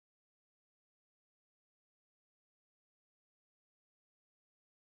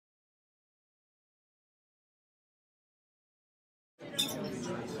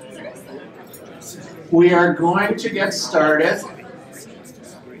We are going to get started.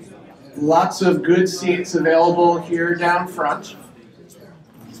 Lots of good seats available here down front.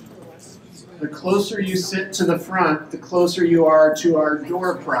 The closer you sit to the front, the closer you are to our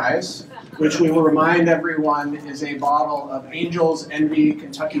door prize, which we will remind everyone is a bottle of Angel's Envy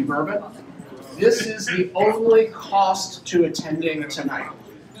Kentucky Bourbon. This is the only cost to attending tonight.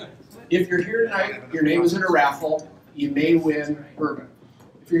 If you're here tonight, your name is in a raffle, you may win bourbon.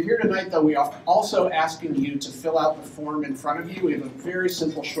 If you're here tonight, though, we are also asking you to fill out the form in front of you. We have a very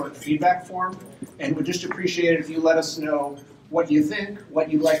simple, short feedback form, and would just appreciate it if you let us know what you think, what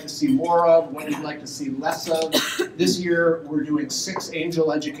you'd like to see more of, what you'd like to see less of. This year, we're doing 6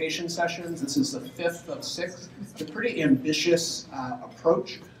 angel education sessions. This is the 5th of 6. It's a pretty ambitious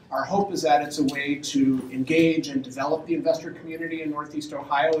approach. Our hope is that it's a way to engage and develop the investor community in Northeast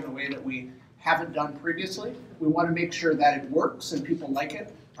Ohio in a way that we haven't done previously. We want to make sure that it works and people like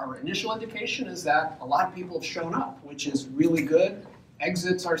it. Our initial indication is that a lot of people have shown up, which is really good.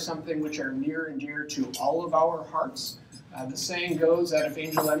 Exits are something which are near and dear to all of our hearts. The saying goes that if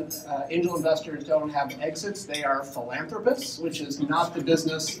angel investors don't have exits, they are philanthropists, which is not the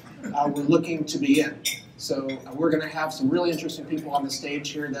business we're looking to be in. So we're going to have some really interesting people on the stage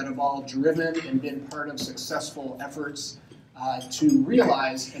here that have all driven and been part of successful efforts to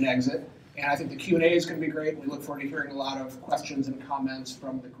realize an exit. And I think the Q&A is going to be great. We look forward to hearing a lot of questions and comments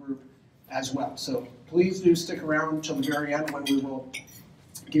from the group as well. So please do stick around until the very end when we will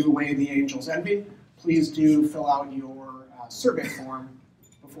give away the Angel's Envy. Please do fill out your survey form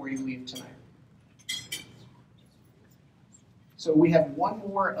before you leave tonight. So we have one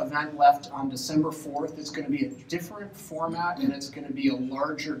more event left on December 4th. It's going to be a different format, and it's going to be a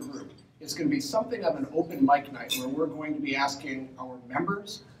larger group. It's going to be something of an open mic night where we're going to be asking our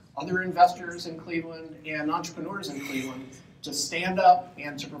members, other investors in Cleveland, and entrepreneurs in Cleveland to stand up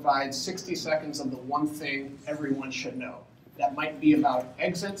and to provide 60 seconds of the one thing everyone should know. That might be about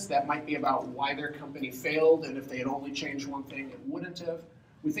exits, that might be about why their company failed, and if they had only changed one thing, it wouldn't have.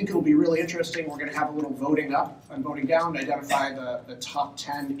 We think it'll be really interesting. We're going to have a little voting up and voting down to identify the top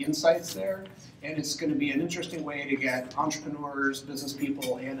 10 insights there. And it's going to be an interesting way to get entrepreneurs, business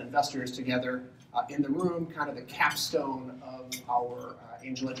people, and investors together in the room, kind of the capstone of our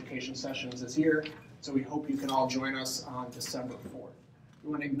angel education sessions this year. So we hope you can all join us on December 4th. We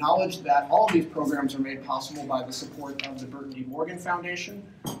want to acknowledge that all of these programs are made possible by the support of the Burton D. Morgan Foundation,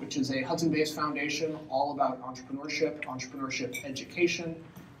 which is a Hudson-based foundation all about entrepreneurship education,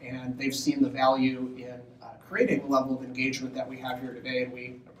 and they've seen the value in creating the level of engagement that we have here today, and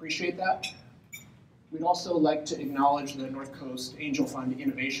we appreciate that. We'd also like to acknowledge the North Coast Angel Fund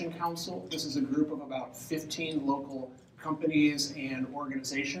Innovation Council. This is a group of about 15 local companies and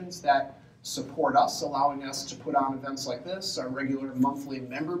organizations that support us, allowing us to put on events like this, our regular monthly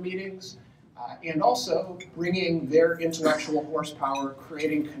member meetings, and also bringing their intellectual horsepower,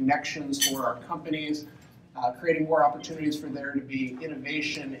 creating connections for our companies, creating more opportunities for there to be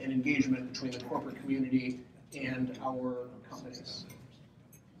innovation and engagement between the corporate community and our companies.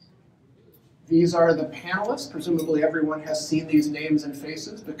 These are the panelists. Presumably everyone has seen these names and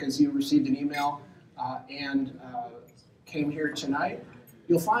faces because you received an email and came here tonight.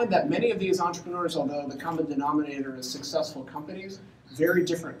 You'll find that many of these entrepreneurs, although the common denominator is successful companies, very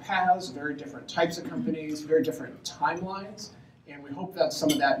different paths, very different types of companies, very different timelines, and we hope that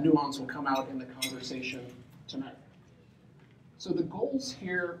some of that nuance will come out in the conversation tonight. So the goals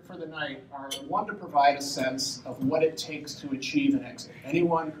here for the night are, one, to provide a sense of what it takes to achieve an exit.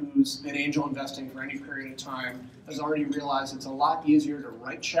 Anyone who's been angel investing for any period of time has already realized it's a lot easier to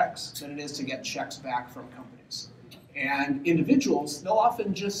write checks than it is to get checks back from companies. And individuals, they'll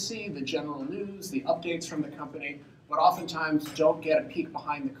often just see the general news, the updates from the company, but oftentimes don't get a peek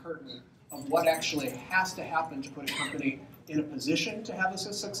behind the curtain of what actually has to happen to put a company in a position to have a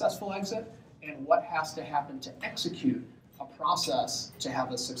successful exit, and what has to happen to execute a process to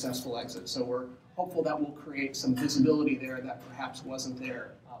have a successful exit. So we're hopeful that will create some visibility there that perhaps wasn't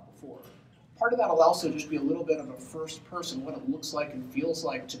there before. Part of that will also just be a little bit of a first person, what it looks like and feels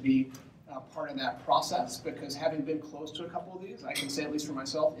like to be part of that process, because having been close to a couple of these, I can say, at least for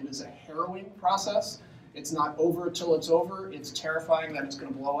myself, it is a harrowing process. It's not over till it's over. It's terrifying that it's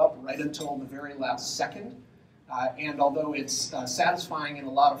going to blow up right until the very last second. And although it's satisfying and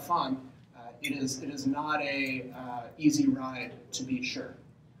a lot of fun, it is not a easy ride, to be sure.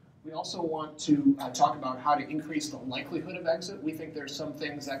 We also want to talk about how to increase the likelihood of exit. We think there's some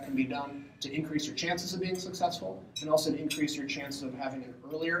things that can be done to increase your chances of being successful, and also to increase your chances of having an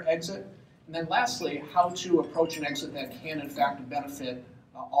earlier exit. And then lastly, how to approach an exit that can in fact benefit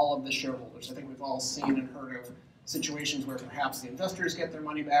all of the shareholders. I think we've all seen and heard of situations where perhaps the investors get their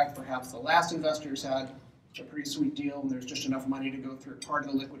money back, perhaps the last investors had a pretty sweet deal and there's just enough money to go through part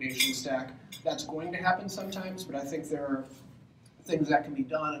of the liquidation stack. That's going to happen sometimes, but I think there are things that can be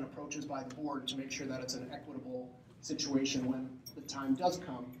done and approaches by the board to make sure that it's an equitable situation when the time does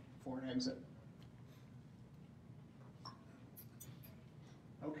come for an exit.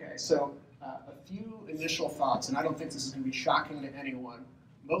 Okay, so a few initial thoughts, and I don't think this is going to be shocking to anyone.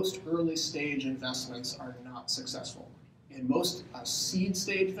 Most early stage investments are not successful. In most seed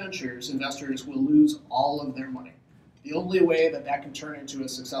stage ventures, investors will lose all of their money. The only way that that can turn into a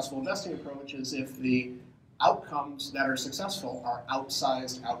successful investing approach is if the outcomes that are successful are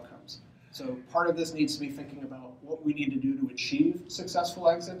outsized outcomes. So part of this needs to be thinking about what we need to do to achieve successful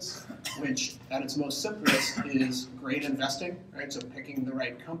exits, which at its most simplest is great investing, right? So picking the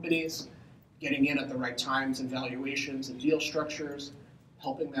right companies, getting in at the right times and valuations and deal structures,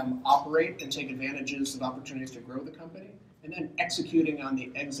 helping them operate and take advantages of opportunities to grow the company, and then executing on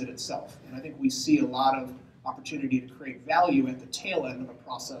the exit itself. And I think we see a lot of opportunity to create value at the tail end of a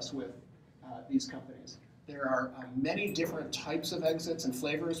process with these companies. There are many different types of exits and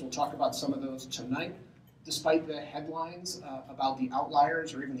flavors. We'll talk about some of those tonight. Despite the headlines about the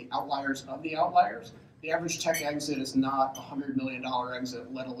outliers or even the outliers of the outliers, the average tech exit is not a $100 million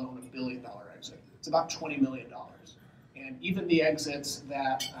exit, let alone a $1 billion exit. It's about $20 million. And even the exits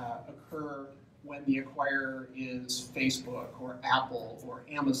that occur when the acquirer is Facebook or Apple or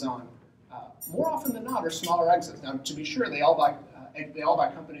Amazon, more often than not are smaller exits. Now, to be sure, they all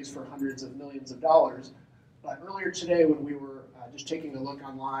buy companies for hundreds of millions of dollars. But earlier today, when we were just taking a look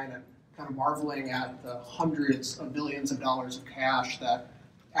online and kind of marveling at the hundreds of billions of dollars of cash that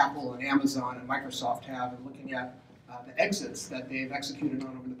Apple and Amazon and Microsoft have, and looking at the exits that they've executed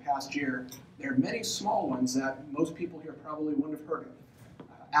on over the past year, there are many small ones that most people here probably wouldn't have heard of.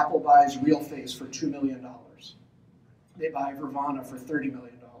 Apple buys RealFace for $2 million. They buy Vervana for $30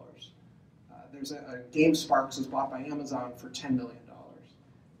 million. There's a GameSparks is bought by Amazon for $10 million.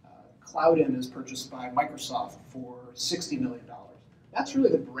 Cloudin is purchased by Microsoft for $60 million. That's really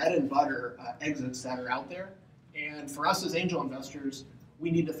the bread and butter exits that are out there. And for us as angel investors,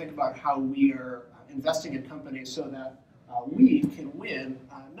 we need to think about how we are investing in companies so that we can win,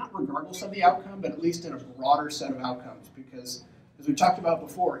 not regardless of the outcome, but at least in a broader set of outcomes. Because as we talked about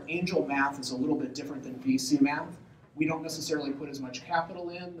before, angel math is a little bit different than VC math. We don't necessarily put as much capital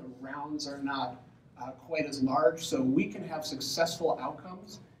in. The rounds are not quite as large. So we can have successful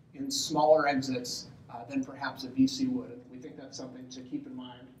outcomes in smaller exits than perhaps a VC would. We think that's something to keep in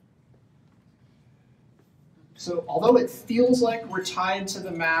mind. So although it feels like we're tied to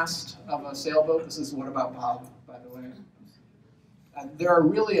the mast of a sailboat, this is What About Bob, by the way. There are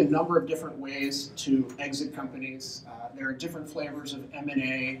really a number of different ways to exit companies. There are different flavors of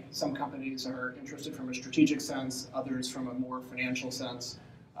M&A. Some companies are interested from a strategic sense, others from a more financial sense.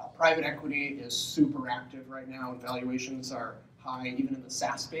 Private equity is super active right now, and valuations are high, even in the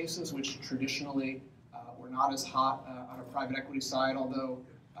SaaS spaces, which traditionally were not as hot on a private equity side, although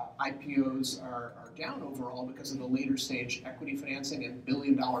IPOs are down overall because of the later stage equity financing and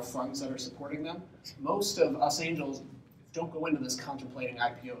billion-dollar funds that are supporting them. Most of us angels don't go into this contemplating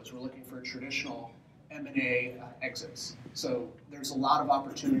IPOs. We're looking for traditional M&A exits. So there's a lot of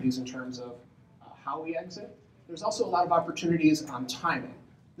opportunities in terms of how we exit. There's also a lot of opportunities on timing.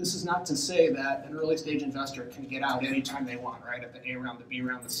 This is not to say that an early stage investor can get out anytime they want, right? At the A round, the B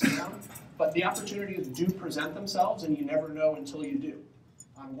round, the C round. But the opportunities do present themselves, and you never know until you do.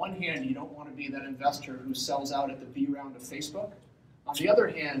 On one hand, you don't want to be that investor who sells out at the B round of Facebook. On the other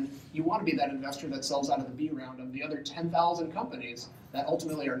hand, you want to be that investor that sells out of the B round of the other 10,000 companies that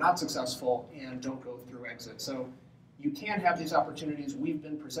ultimately are not successful and don't go through exit. So you can have these opportunities. We've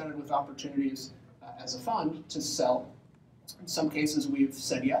been presented with opportunities as a fund to sell. In some cases, we've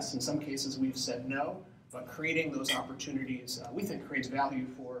said yes. In some cases, we've said no. But creating those opportunities, we think, creates value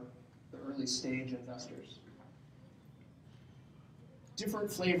for the early stage investors.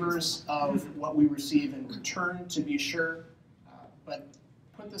 Different flavors of what we receive in return, to be sure. But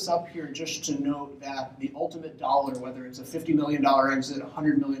put this up here just to note that the ultimate dollar, whether it's a $50 million exit, a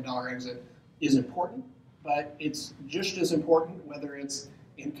 $100 million exit, is important. But it's just as important whether it's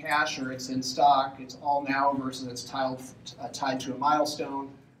in cash or it's in stock. It's all now versus it's tied to a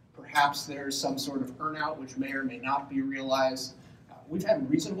milestone. Perhaps there's some sort of earnout which may or may not be realized. We've had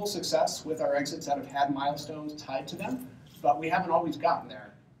reasonable success with our exits that have had milestones tied to them, but we haven't always gotten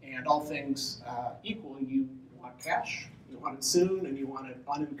there. And all things equal, you want cash, you want it soon, and you want it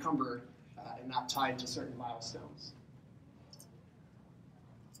unencumbered and not tied to certain milestones.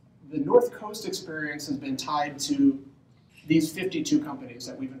 The North Coast experience has been tied to these 52 companies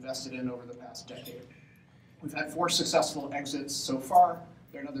that we've invested in over the past decade. We've had 4 successful exits so far.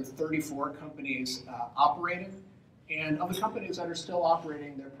 There are another 34 companies operating. And of the companies that are still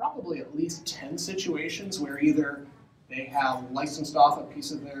operating, there are probably at least 10 situations where either they have licensed off a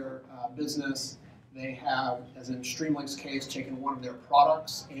piece of their business, they have, as in Streamlink's case, taken one of their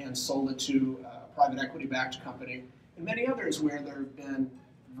products and sold it to a private equity-backed company, and many others where there have been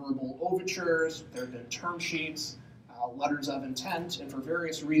verbal overtures, there have been term sheets, letters of intent, and for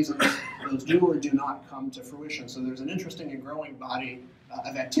various reasons, those do or do not come to fruition. So there's an interesting and growing body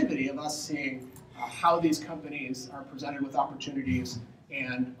of activity of us seeing how these companies are presented with opportunities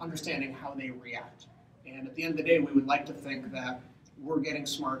and understanding how they react. And at the end of the day, we would like to think that we're getting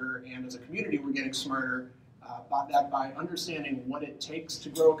smarter, and as a community, we're getting smarter by understanding what it takes to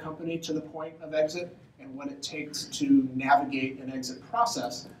grow a company to the point of exit and what it takes to navigate an exit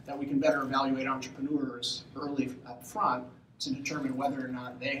process, that we can better evaluate entrepreneurs early up front to determine whether or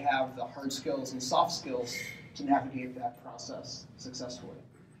not they have the hard skills and soft skills to navigate that process successfully.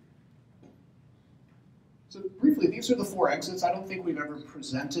 So briefly, these are the 4 exits. I don't think we've ever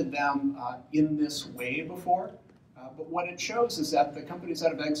presented them in this way before, but what it shows is that the companies that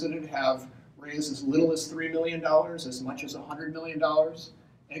have exited have raised as little as $3 million, as much as $100 million,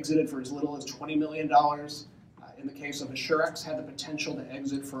 exited for as little as $20 million. In the case of Gerace, had the potential to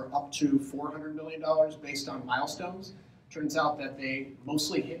exit for up to $400 million based on milestones. Turns out that they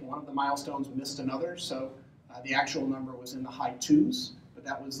mostly hit one of the milestones, missed another, so the actual number was in the high 2s, but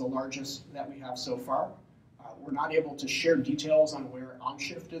that was the largest that we have so far. We're not able to share details on where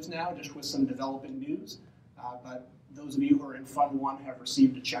OnShift is now, just with some developing news, but those of you who are in Fund 1 have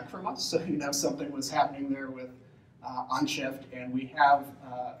received a check from us, so you know something was happening there with OnShift, and we have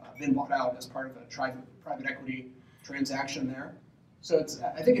been bought out as part of a private equity transaction there. So it's,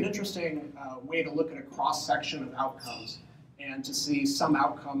 I think, an interesting way to look at a cross-section of outcomes and to see some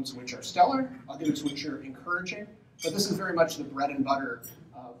outcomes which are stellar, others which are encouraging, but this is very much the bread and butter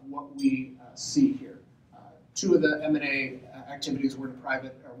of what we see here. 2 of the M&A activities were to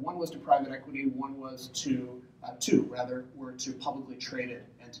private, or one was to private equity, one was to, 2 rather, were to publicly traded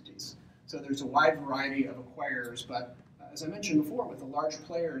entities. So there's a wide variety of acquirers, but as I mentioned before, with the large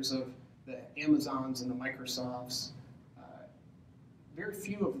players of the Amazons and the Microsofts, very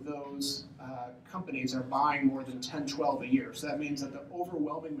few of those companies are buying more than 10, 12 a year. So that means that the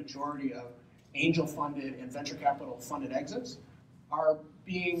overwhelming majority of angel-funded and venture capital-funded exits are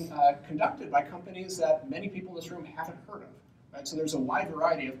being conducted by companies that many people in this room haven't heard of. Right? So there's a wide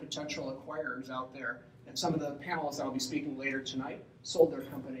variety of potential acquirers out there, and some of the panelists that I'll be speaking later tonight sold their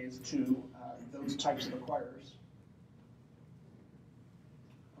companies to those types of acquirers.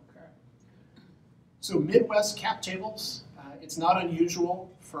 Okay. So Midwest cap tables, it's not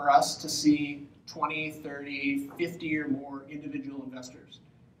unusual for us to see 20, 30, 50 or more individual investors.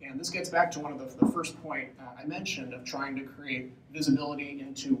 And this gets back to one of the first point I mentioned of trying to create visibility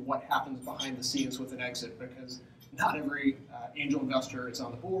into what happens behind the scenes with an exit, because not every angel investor is on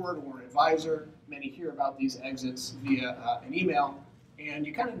the board or an advisor. Many hear about these exits via an email, and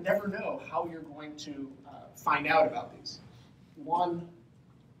you kind of never know how you're going to find out about these. One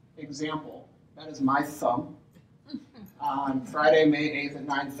example, that is my thumb on Friday, May 8th at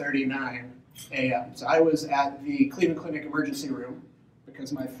 9:39 a.m. So I was at the Cleveland Clinic emergency room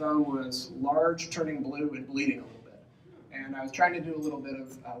because my thumb was large, turning blue, and bleeding a little bit. And I was trying to do a little bit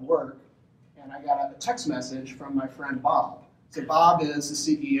of work, and I got a text message from my friend Bob. So Bob is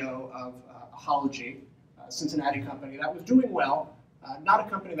the CEO of Hology, a Cincinnati company that was doing well, not a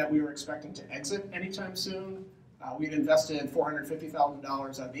company that we were expecting to exit anytime soon. We had invested $450,000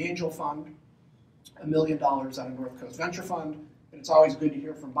 out of the Angel Fund, $1 million out of North Coast Venture Fund, and it's always good to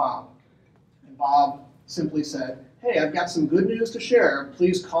hear from Bob. And Bob simply said, "Hey, I've got some good news to share.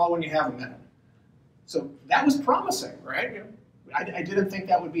 Please call when you have a minute." So that was promising, right? I didn't think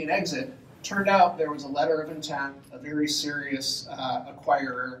that would be an exit. Turned out there was a letter of intent, a very serious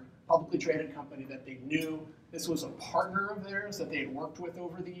acquirer, publicly traded company that they knew. This was a partner of theirs that they had worked with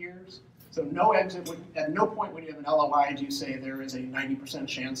over the years. So no exit, at no point when you have an LOI do you say there is a 90%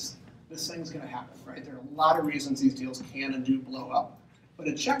 chance this thing's going to happen, right? There are a lot of reasons these deals can and do blow up. But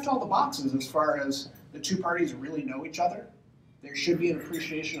it checked all the boxes as far as the two parties really know each other. There should be an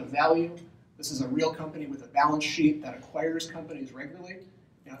appreciation of value. This is a real company with a balance sheet that acquires companies regularly.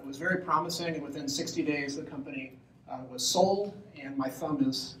 You know, it was very promising, and within 60 days the company was sold, and my thumb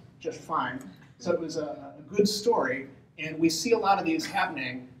is just fine. So it was a good story, and we see a lot of these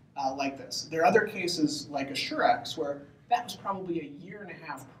happening like this. There are other cases like Gerace where that was probably a 1.5-year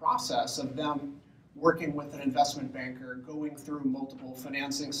process of them working with an investment banker, going through multiple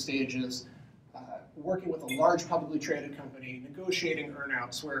financing stages, working with a large publicly traded company, negotiating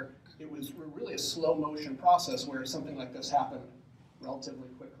earnouts where it was really a slow motion process where something like this happened relatively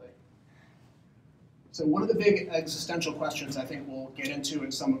quickly. So one of the big existential questions I think we'll get into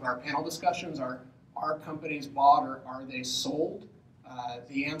in some of our panel discussions are companies bought or are they sold?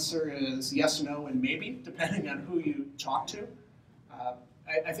 The answer is yes, no, and maybe, depending on who you talk to.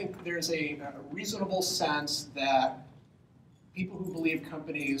 I think there's a reasonable sense that people who believe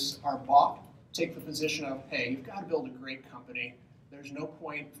companies are bought take the position of, hey, you've got to build a great company. There's no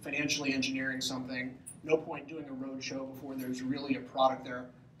point financially engineering something, no point doing a roadshow before there's really a product there.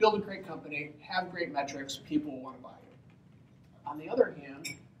 Build a great company, have great metrics, people will want to buy it. On the other hand,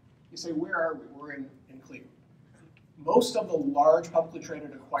 you say, where are we? We're in Cleveland. Most of the large publicly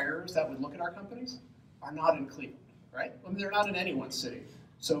traded acquirers that would look at our companies are not in Cleveland, right? I mean, they're not in any one city.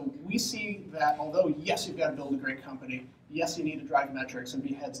 So we see that although, yes, you've got to build a great company, yes, you need to drive metrics and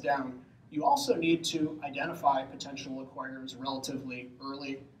be heads down, you also need to identify potential acquirers relatively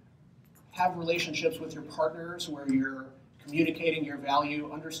early, have relationships with your partners where you're communicating your value,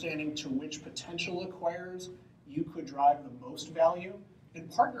 understanding to which potential acquirers you could drive the most value,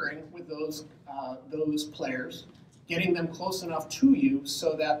 and partnering with those players, getting them close enough to you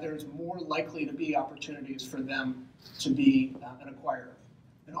so that there's more likely to be opportunities for them to be an acquirer.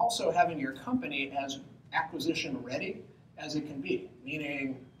 And also having your company as acquisition ready as it can be,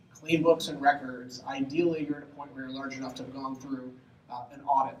 meaning clean books and records. Ideally, you're at a point where you're large enough to have gone through an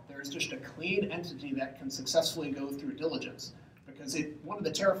audit. There's just a clean entity that can successfully go through diligence. Because one of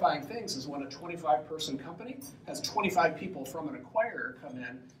the terrifying things is when a 25-person company has 25 people from an acquirer come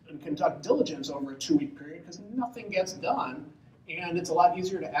in and conduct diligence over a 2-week period because nothing gets done, and it's a lot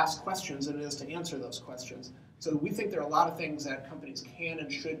easier to ask questions than it is to answer those questions. So we think there are a lot of things that companies can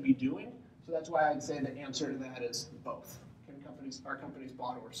and should be doing. So that's why I'd say the answer to that is both. Are companies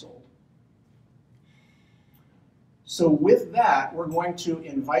bought or sold? So with that, we're going to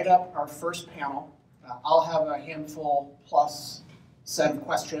invite up our first panel. I'll have a handful plus set of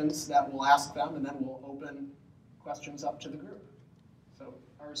questions that we'll ask them, and then we'll open questions up to the group. So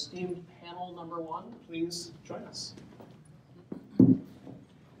our esteemed panel number one, please join us. I'll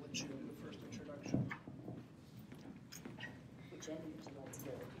let you do the first introduction. Which end would you like to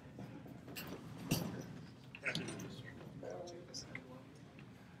go? I'll take this end one.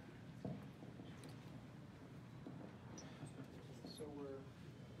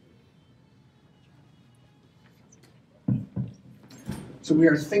 So So we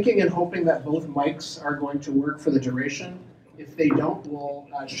are thinking and hoping that both mics are going to work for the duration. If they don't, we'll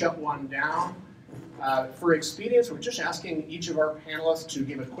shut one down. For expedience, we're just asking each of our panelists to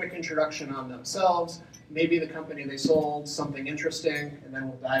give a quick introduction on themselves, maybe the company they sold, something interesting, and then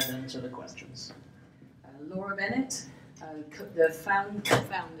we'll dive into the questions. Laura Bennett, the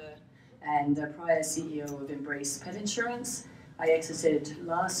co-founder and prior CEO of Embrace Pet Insurance. I exited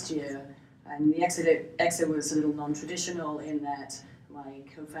last year, and the exit was a little non-traditional in that my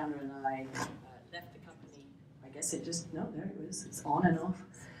co-founder and I left the company. I guess it just, no, there it is, it's on and off.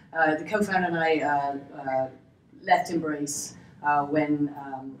 The co-founder and I left Embrace when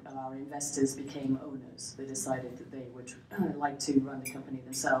our investors became owners. They decided that they would like to run the company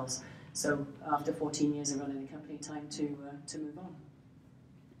themselves. So after 14 years of running the company, time to move on.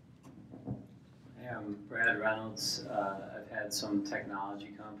 Hey, I'm Brad Reynolds. I've had some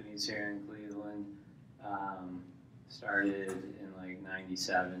technology companies here in Cleveland. Started in like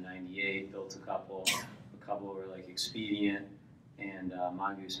 97, 98, built a couple. A couple were like Expedient and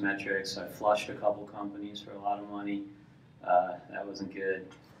Mongoose Metrics. I flushed a couple companies for a lot of money. That wasn't good.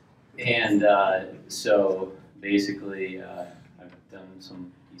 And so basically, I've done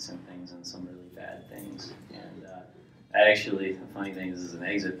some decent things and some really bad things. And actually, the funny thing is, this is an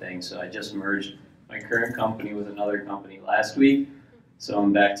exit thing. So I just merged my current company with another company last week. So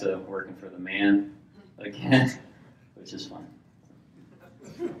I'm back to working for the man again, which is fun.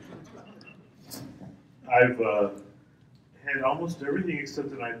 I've had almost everything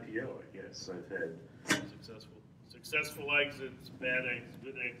except an IPO, I guess. I've had successful exits, bad exits,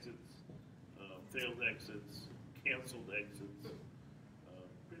 good exits, failed exits, canceled exits,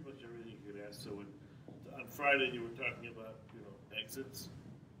 pretty much everything you could ask. So on Friday you were talking about exits.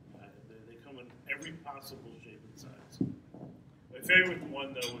 They come in every possible shape and size. My favorite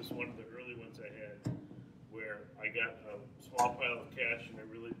one though was one of the early ones I had, where I got a small pile of cash and a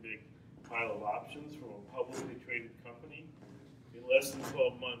really big pile of options from a publicly traded company. In less than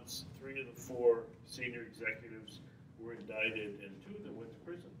 12 months, 3 of the 4 senior executives were indicted and 2 of them went to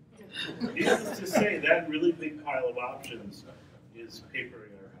prison. Needless to say, that really big pile of options is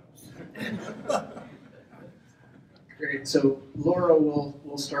papering our house. Great. So Laura,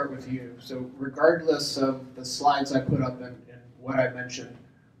 we'll start with you. So regardless of the slides I put up and what I mentioned,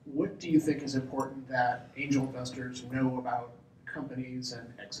 what do you think is important that angel investors know about companies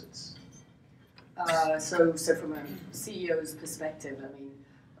and exits? So from a CEO's perspective, I mean,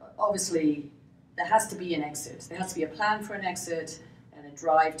 obviously there has to be an exit. There has to be a plan for an exit and a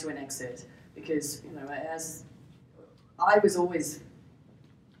drive to an exit, because as I was always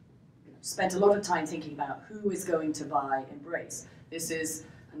spent a lot of time thinking about who is going to buy Embrace. This is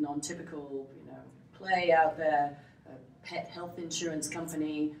a non-typical play out there, a pet health insurance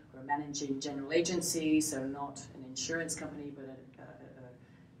company. We're a managing general agency, so not an insurance company, but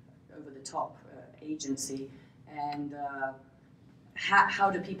a over-the-top agency. And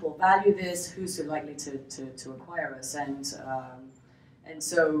how do people value this? Who's so likely to acquire us? And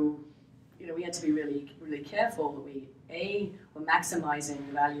so we had to be really careful that we're maximizing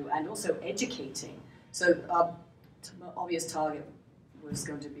the value and also educating. So our obvious target was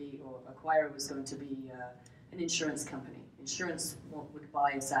going to be, or acquirer was going to be an insurance company. Insurance would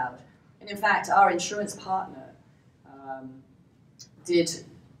buy us out. And in fact, our insurance partner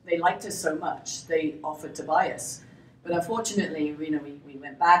they liked us so much, they offered to buy us. But unfortunately, we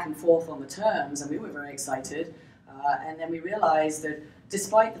went back and forth on the terms, and we were very excited. And then we realized that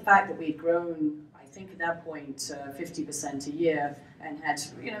despite the fact that we'd grown, I think at that point, 50% a year, and had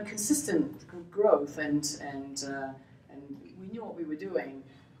consistent growth, and we knew what we were doing,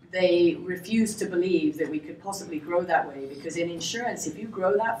 they refused to believe that we could possibly grow that way, because in insurance, if you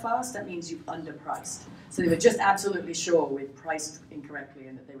grow that fast, that means you've underpriced. So they were just absolutely sure we'd priced incorrectly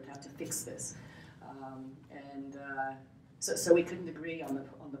and that they would have to fix this. So we couldn't agree on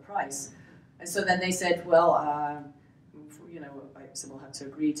the price. And so then they said, well, so we'll have to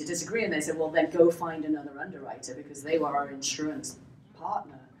agree to disagree. And they said, well, then go find another underwriter, because they were our insurance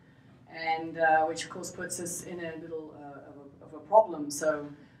partner. And which of course puts us in a little of a problem. So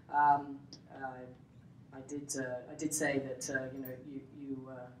I did say that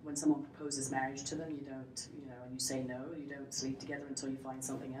when someone proposes marriage to them, you don't and you say no, you don't sleep together until you find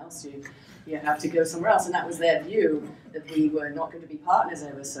something else. You have to go somewhere else, and that was their view, that we were not going to be partners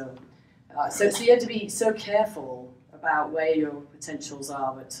ever. So you have to be so careful about where your potentials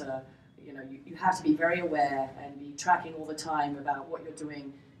are, but you have to be very aware and be tracking all the time about what you're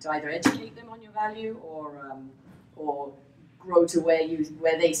doing to either educate them on your value or grow to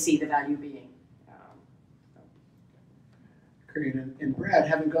where they see the value being. Great. And Brad,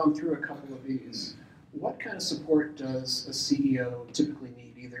 having gone through a couple of these, what kind of support does a CEO typically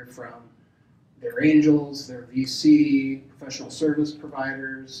need, either from their angels, their VC, professional service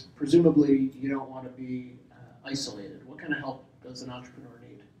providers? Presumably, you don't want to be isolated. What kind of help does an entrepreneur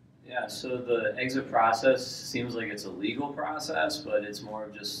need? Yeah, so the exit process seems like it's a legal process, but it's more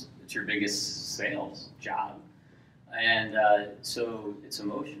of just, it's your biggest sales job. And so it's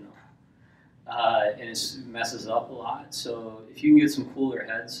emotional. And it messes up a lot. So if you can get some cooler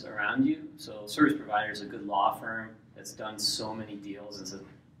heads around you, so service provider is a good law firm that's done so many deals and said,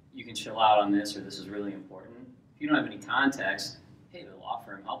 you can chill out on this, or this is really important. If you don't have any context, hey, the law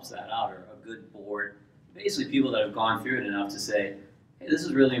firm helps that out, or a good board. Basically people that have gone through it enough to say, hey, this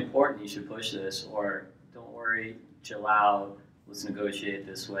is really important, you should push this, or don't worry, chill out, let's negotiate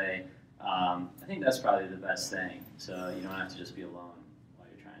this way. I think that's probably the best thing, so you don't have to just be alone while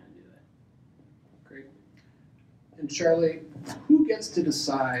you're trying to do that. Great. And Charlie, who gets to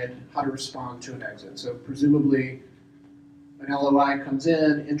decide how to respond to an exit? So presumably an LOI comes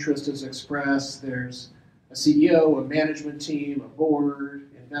in, interest is expressed, there's a CEO, a management team, a board,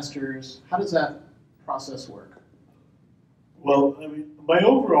 investors. How does that process work? Well, I mean, my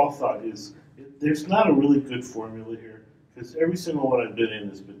overall thought is there's not a really good formula here, because every single one I've been in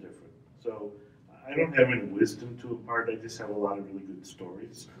has been different. So I don't have any wisdom to impart, I just have a lot of really good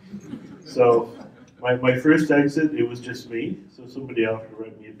stories. So my first exit, it was just me. So somebody offered to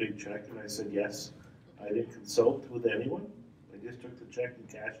write me a big check, and I said yes. I didn't consult with anyone. I just took the check and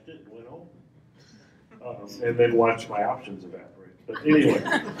cashed it and went home. And then watched my options evaporate. But anyway,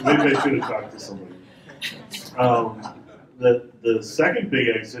 maybe I should have talked to somebody. The second big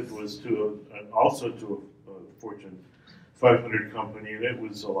exit was also to a Fortune 500 company, and it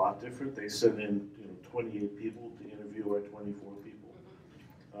was a lot different. They sent in 28 people to interview our 24 people.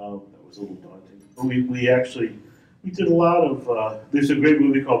 That was a little daunting. But we did a lot of, there's a great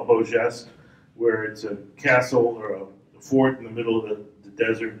movie called Beau Geste, where it's a castle or a fort in the middle of the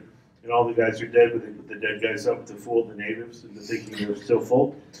desert, and all the guys are dead, but they put the dead guys up to fool the natives into thinking they're still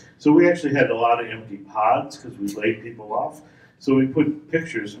full. So we actually had a lot of empty pods because we laid people off. So we put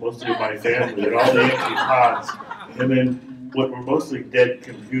pictures, mostly of my family, at all the empty pods, and then what were mostly dead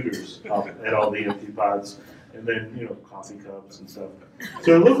computers at all the empty pods. and then, you know, coffee cups and stuff.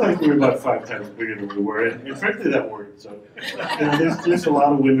 So it looked like we were about 5 times bigger than we were, and frankly, that worked. So you know, there's a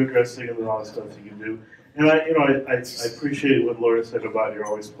lot of window dressing and a lot of stuff you can do. And I appreciate what Laura said about you're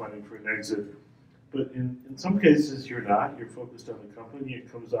always planning for an exit. But in some cases, you're not. You're focused on the company.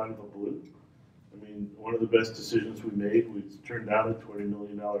 It comes out of the blue. I mean, one of the best decisions we made was turned down a $20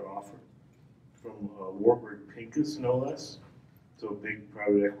 million offer from Warburg Pincus, no less. So a big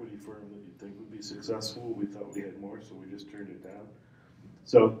private equity firm that you'd think would be successful. We thought we had more, so we just turned it down.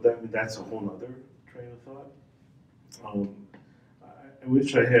 So that's a whole other train of thought. I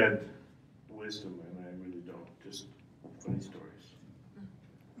wish I had wisdom, and I really don't. Just funny stories.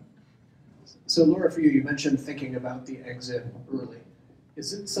 So Laura, for you, you mentioned thinking about the exit early.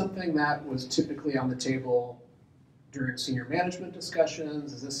 Is it something that was typically on the table during senior management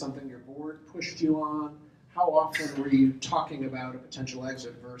discussions? Is this something your board pushed you on? How often were you talking about a potential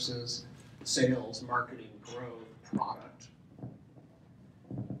exit versus sales, marketing, growth, product?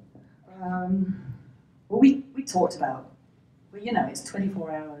 Well, we talked about, well, you know, it's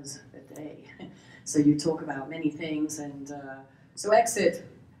 24 hours a day. So you talk about many things, and so exit,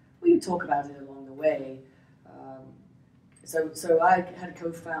 we talk about it along the way. So I had a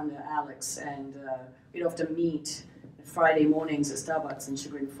co-founder, Alex, and we'd often meet Friday mornings at Starbucks in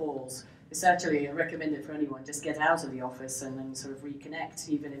Chagrin Falls. It's actually, I recommend it for anyone, just get out of the office and then sort of reconnect,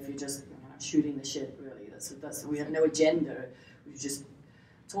 even if you're just shooting the shit, really. We have no agenda. We just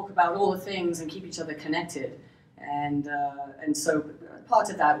talk about all the things and keep each other connected. And so part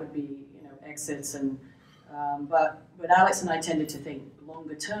of that would be, you know, exits, and but Alex and I tended to think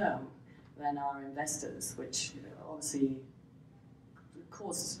longer term than our investors, which, you know, obviously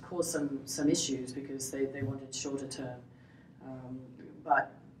caused some issues because they wanted shorter term.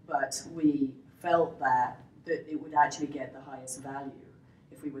 But we felt that it would actually get the highest value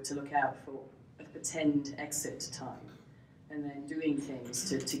if we were to look out for a pretend exit time and then doing things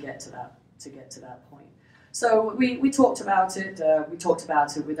to get to that point. So we talked about it. We talked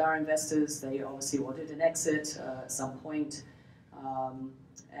about it with our investors. They obviously wanted an exit at some point,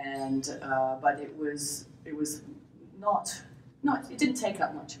 but it was not. It didn't take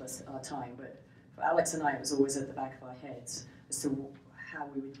up much of our time. But for Alex and I, it was always at the back of our heads as to how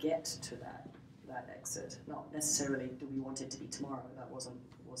we would get to that exit. Not necessarily do we want it to be tomorrow. That wasn't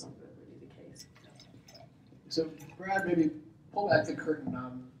really the case. So Brad, maybe pull back the curtain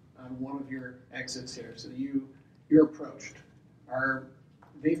on one of your exits here. So you're approached. Are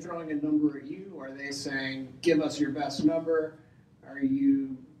they throwing a number at you? Are they saying, give us your best number? Are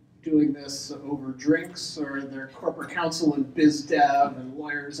you doing this over drinks, or are there corporate counsel and biz dev and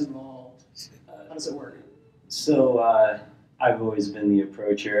lawyers involved? How does it work? So I've always been the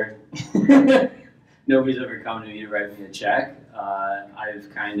approacher. Nobody's ever come to me to write me a check. I've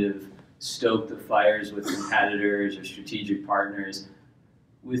kind of stoked the fires with competitors or strategic partners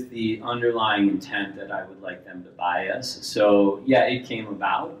with the underlying intent that I would like them to buy us. So yeah, it came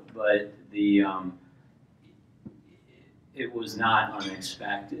about, but it was not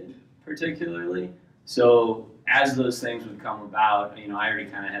unexpected, particularly. So as those things would come about, you know, I already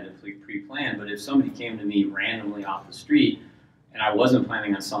kind of had to pre-plan, but if somebody came to me randomly off the street and I wasn't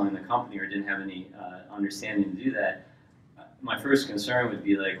planning on selling the company or didn't have any understanding to do that, my first concern would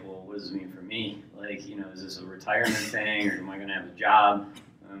be like, well, what does this mean for me? Like, you know, is this a retirement thing, or am I going to have a job?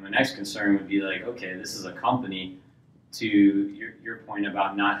 My next concern would be like, okay, this is a company. To your point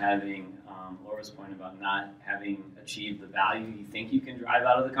about not having, Laura's point about not having achieved the value you think you can drive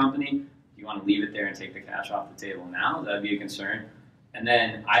out of the company, you want to leave it there and take the cash off the table now? That'd be a concern. And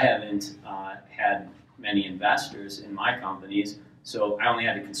then I haven't had many investors in my companies, so I only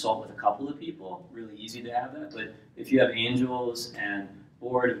had to consult with a couple of people. Really easy to have that. But if you have angels and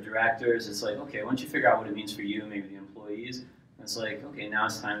board of directors, it's like, okay, once you figure out what it means for you, maybe the employees, it's like, okay, now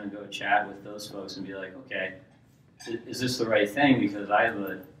it's time to go chat with those folks and be like, okay, is this the right thing? Because I have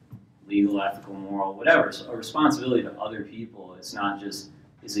a legal, ethical, moral, whatever, so a responsibility to other people. It's not just,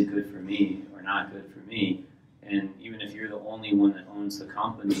 is it good for me or not good for me? And even if you're the only one that owns the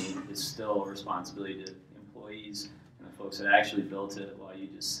company, it's still a responsibility to employees and the folks that actually built it while you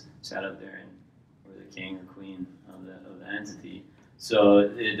just sat up there and were the king or queen of the entity.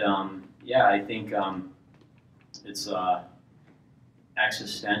 So it, yeah, I think it's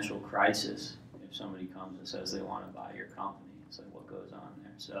existential crisis if somebody comes and says they want to buy your company. It's like, what goes on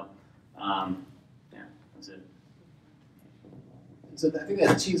there? So, yeah, that's it. So I think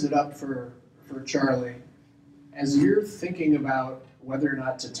that tees it up for Charlie. As you're thinking about whether or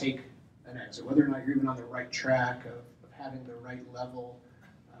not to take an exit, whether or not you're even on the right track of having the right level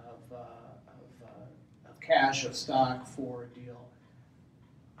of cash, of stock for a deal,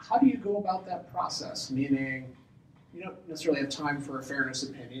 how do you go about that process? Meaning, you don't necessarily have time for a fairness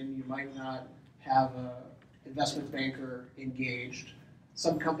opinion. You might not have an investment banker engaged.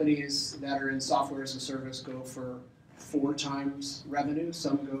 Some companies that are in software as a service go for 4 times revenue.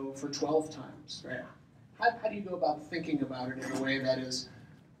 Some go for 12 times. Right? How do you go about thinking about it in a way that is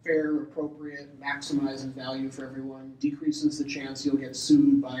fair, appropriate, maximizes value for everyone, decreases the chance you'll get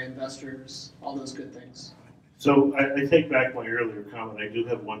sued by investors, all those good things? So I take back my earlier comment. I do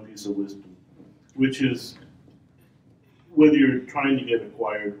have one piece of wisdom, which is whether you're trying to get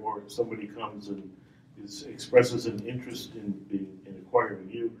acquired or somebody comes and expresses an interest in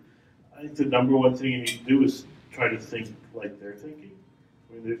acquiring you, I think the number one thing you need to do is try to think like they're thinking.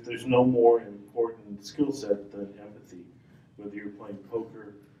 I mean, there's no more important skill set than empathy. Whether you're playing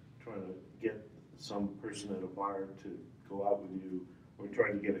poker, trying to get some person at a bar to go out with you, or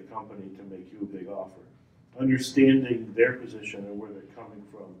trying to get a company to make you a big offer. Understanding their position and where they're coming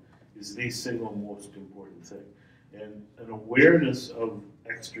from is the single most important thing. And an awareness of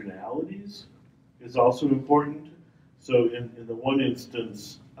externalities is also important. So in the one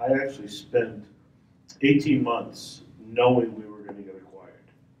instance, I actually spent 18 months knowing we were going to get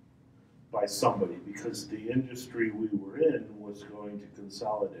acquired by somebody because the industry we were in was going to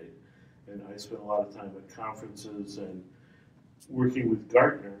consolidate. And I spent a lot of time at conferences and working with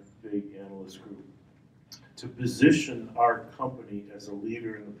Gartner, big analyst group, to position our company as a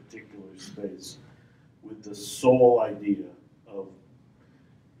leader in a particular space with the sole idea of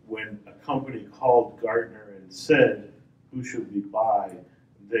when a company called Gartner and said, who should we buy,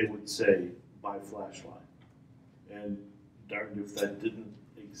 they would say, buy Flashline. And darned if that didn't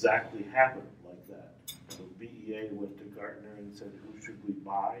exactly happen like that. So BEA went to Gartner and said, who should we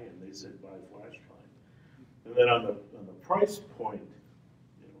buy? And they said, buy Flashline. And then on the price point,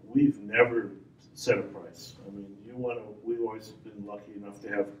 we've never set a price. I mean, we've always been lucky enough to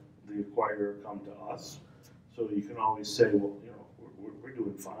have the acquirer come to us. So you can always say, well, we're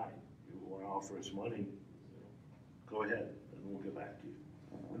doing fine. You want to offer us money, go ahead, and we'll get back to you.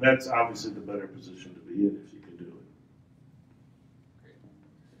 And that's obviously the better position to be in if you can do it. Great.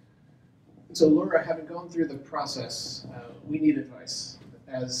 And so Laura, having gone through the process, we need advice.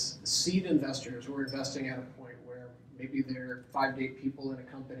 As seed investors, we're investing at a point where maybe there are 5 to 8 people in a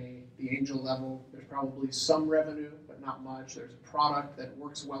company. The angel level, there's probably some revenue, but not much. There's a product that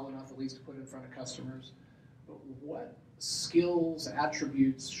works well enough at least to put in front of customers. But what skills,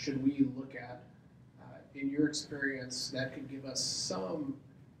 attributes should we look at in your experience that could give us some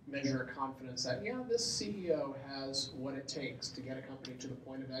measure of confidence that, yeah, this CEO has what it takes to get a company to the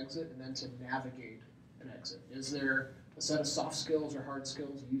point of exit and then to navigate an exit? Is there a set of soft skills or hard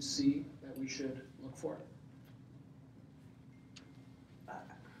skills you see that we should look for?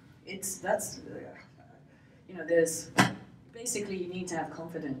 There's basically you need to have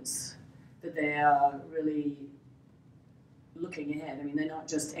confidence that they are really looking ahead. I mean, they're not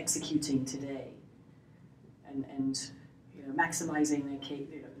just executing today and maximizing their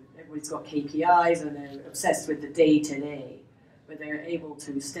everybody's got KPIs and they're obsessed with the day-to-day, but they're able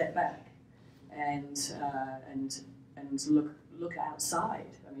to step back and look outside.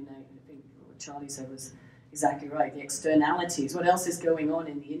 I mean, I think what Charlie said was exactly right. The externalities, what else is going on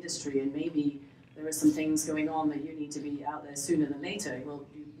in the industry, and maybe there are some things going on that you need to be out there sooner than later. Well,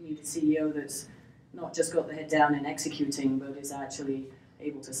 you need a CEO that's not just got the head down and executing, but is actually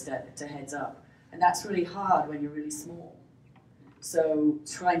able to step to heads up. And that's really hard when you're really small. So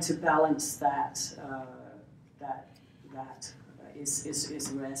trying to balance that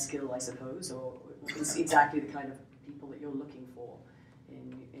is a rare skill, I suppose, or is exactly the kind of people that you're looking for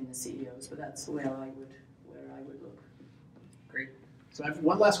in the CEOs. But that's where I would look. Great. So I have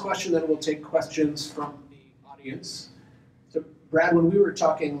one last question, then we'll take questions from the audience. So Brad, when we were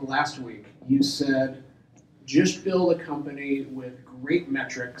talking last week, you said just build a company with great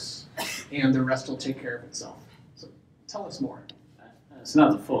metrics and the rest will take care of itself. So tell us more. It's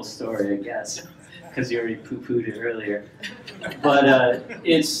not the full story, I guess, because you already poo-pooed it earlier. But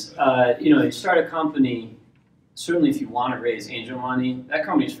it's, you start a company, certainly if you want to raise angel money, that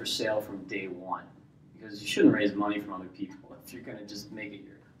company's for sale from day one. Because you shouldn't raise money from other people if you're going to just make it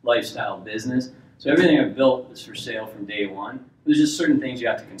your lifestyle business. So everything I've built is for sale from day one. There's just certain things you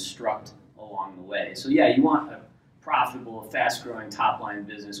have to construct along the way. So yeah, you want a profitable, fast-growing top-line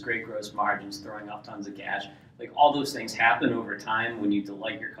business, great gross margins, throwing off tons of cash. Like all those things happen over time when you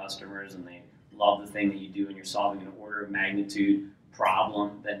delight your customers and they love the thing that you do and you're solving an order of magnitude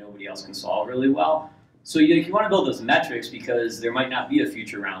problem that nobody else can solve really well. So you want to build those metrics because there might not be a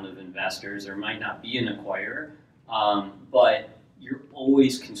future round of investors, there might not be an acquirer, but you're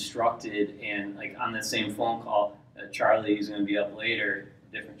always constructed. And like on that same phone call, Charlie, who's going to be up later,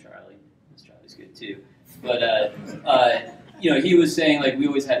 different Charlie. This Charlie's good too. But you know, he was saying like we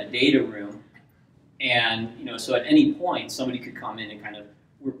always had a data room, and you know, so at any point somebody could come in and kind of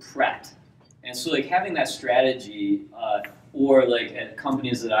we're prepped. And so like having that strategy, or like at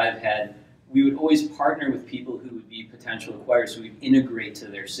companies that I've had, we would always partner with people who would be potential acquirers, so we'd integrate to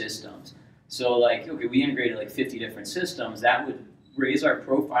their systems. So like, okay, we integrated like 50 different systems, that would raise our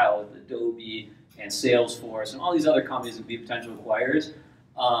profile with Adobe and Salesforce and all these other companies that would be potential acquirers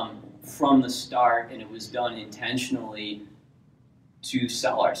from the start, and it was done intentionally to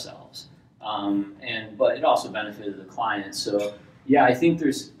sell ourselves. But it also benefited the client. So yeah, I think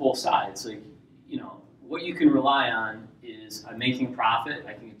there's both sides. Like, you know, what you can rely on is I'm making profit,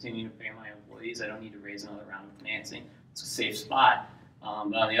 I can continue to pay my employees, I don't need to raise another round of financing. It's a safe spot. But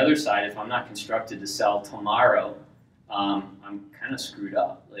on the other side, if I'm not constructed to sell tomorrow, I'm kind of screwed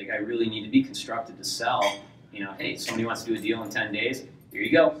up. Like I really need to be constructed to sell. You know, hey, somebody wants to do a deal in 10 days, here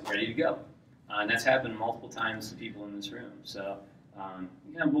you go, ready to go. And that's happened multiple times to people in this room. So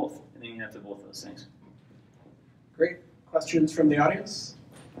you can have both. I think you have to have both those things. Great. Questions from the audience?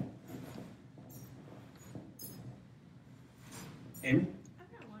 Amy?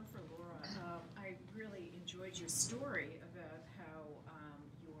 I've got one for Laura. I really enjoyed your story about how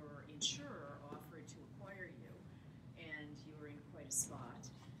your insurer offered to acquire you, and you were in quite a spot.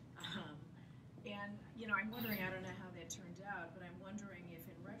 And you know, I'm wondering, I don't know how that turned out, but I'm wondering if,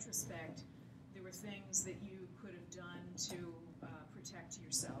 in retrospect, there were things that you could have done to protect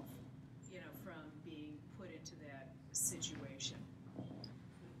yourself, you know, from being put into that situation.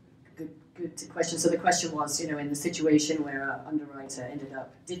 Good question. So the question was, you know, in the situation where our underwriter ended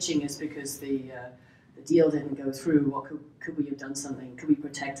up ditching us because the deal didn't go through, what could we have done something? Could we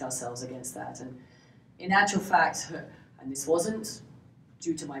protect ourselves against that? And in actual fact, and this wasn't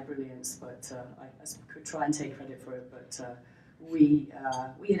due to my brilliance, but I could try and take credit for it, but we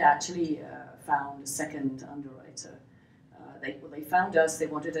had actually found a second underwriter. They found us, they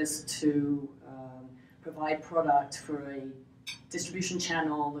wanted us to provide product for a distribution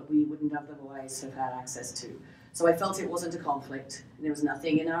channel that we wouldn't otherwise have had access to. So I felt it wasn't a conflict, and there was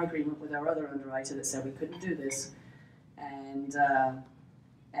nothing in our agreement with our other underwriter that said we couldn't do this. And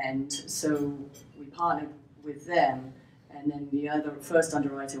so we partnered with them, and then the first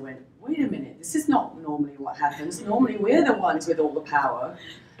underwriter went, wait a minute, this is not normally what happens. Normally we're the ones with all the power,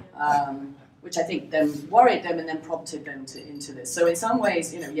 which I think then worried them and then prompted them into this. So in some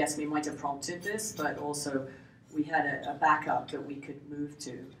ways, you know, yes, we might have prompted this, but also we had a backup that we could move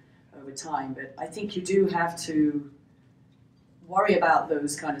to over time. But I think you do have to worry about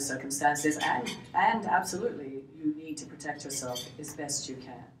those kind of circumstances, and absolutely you need to protect yourself as best you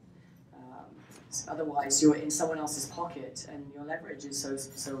can. Otherwise, you're in someone else's pocket, and your leverage is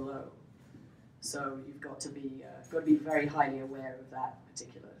so low. So you've got to be very highly aware of that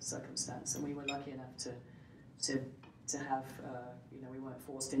particular circumstance. And we were lucky enough to have, you know, we weren't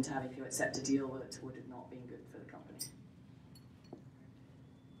forced into having to accept a deal that would have not been good for the company.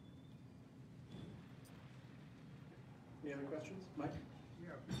 Any other questions? Mike?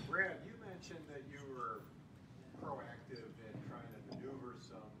 Yeah, Brad, you mentioned that you were proactive in trying to maneuver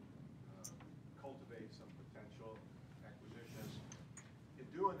cultivate some potential acquisitions. In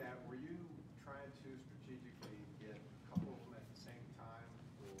doing that, were you trying to strategically get a couple of them at the same time,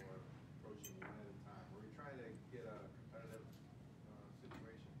 or approaching one at a time? Were you trying to get a competitive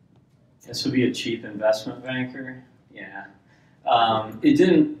situation? This would be a cheap investment banker. Yeah.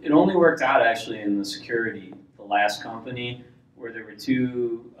 It only worked out actually in the security, the last company, where there were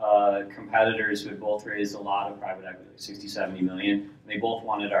two competitors who had both raised a lot of private equity, 60, 70 million. They both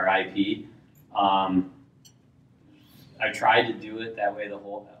wanted our IP. I tried to do it that way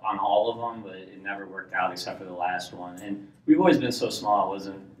on all of them, but it never worked out except for the last one. And we've always been so small,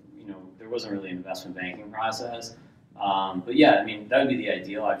 there wasn't really an investment banking process. But yeah, I mean, that would be the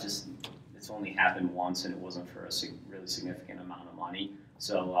ideal. It's only happened once, and it wasn't for a really significant amount of money.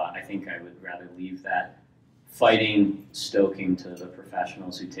 So I think I would rather leave that stoking to the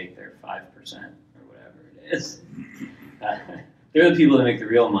professionals who take their 5% or whatever it is. They're the people that make the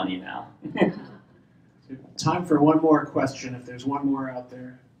real money now. Time for one more question, if there's one more out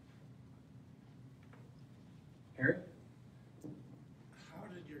there. Eric? How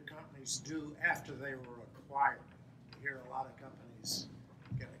did your companies do after they were acquired? You hear a lot of companies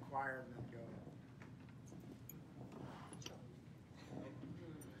get acquired and then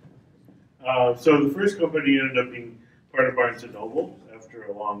go. So the first company ended up being part of Barnes & Noble after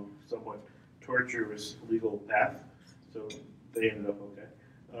a long, somewhat tortuous legal path. So they ended up okay.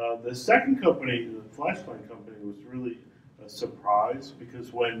 The second company, the flashlight company, was really a surprise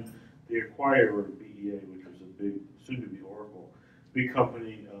because when the acquirer, BEA, which was a big, soon-to-be Oracle, big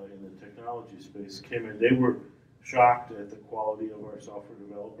company in the technology space, came in. They were shocked at the quality of our software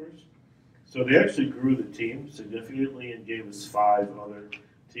developers. So they actually grew the team significantly and gave us 5 other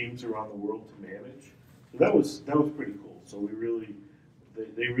teams around the world to manage. So that was pretty cool. So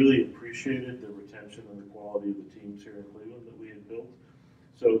they really appreciated the retention and the quality of the teams here in Cleveland that we had built.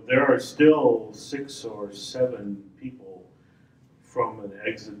 So there are still 6 or 7 people from an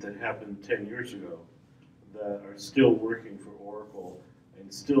exit that happened 10 years ago that are still working for Oracle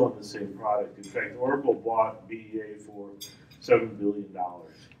and still in the same product. In fact, Oracle bought BEA for $7 billion.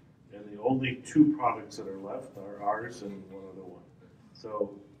 And the only 2 products that are left are ours and one other one.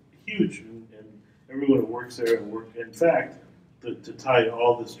 So huge, and everyone who works there and in fact, to tie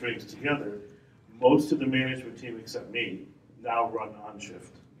all the strings together, most of the management team except me now run on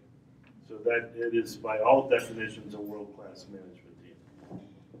shift. So that it is by all definitions a world-class management team.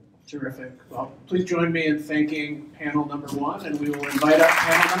 Terrific. Well, please join me in thanking panel number 1, and we will invite up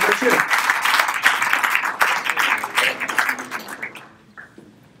panel number 2.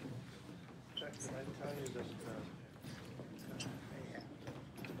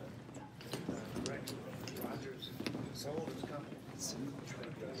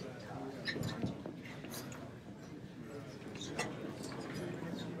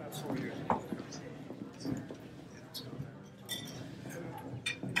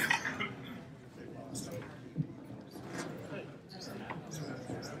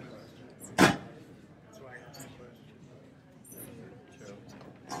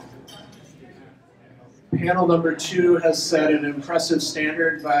 Panel number 2 has set an impressive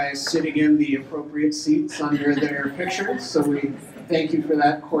standard by sitting in the appropriate seats under their pictures, so we thank you for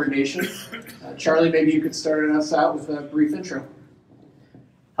that coordination. Charlie, maybe you could start us out with a brief intro.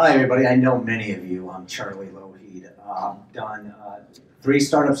 Hi everybody, I know many of you. I'm Charlie Lougheed. Done 3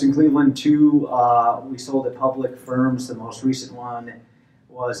 startups in Cleveland, 2 we sold at public firms. The most recent one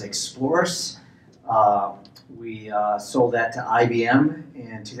was Explorys. We sold that to IBM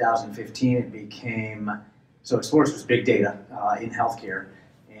in 2015. It became, so Explorys was big data in healthcare,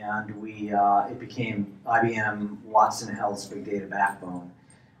 and it became IBM Watson Health's big data backbone.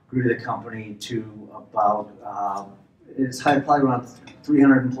 Grew the company to about, it's probably around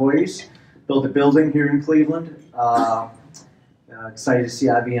 300 employees. Built a building here in Cleveland. Excited to see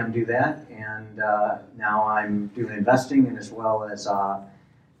IBM do that, and now I'm doing investing, and as well as I'm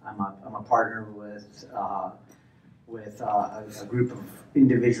a partner with a group of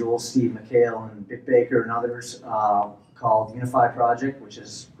individuals, Steve McHale and Dick Baker and others, called Unify Project, which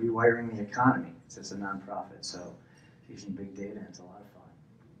is rewiring the economy. It's a nonprofit, so using big data, and it's a lot of fun.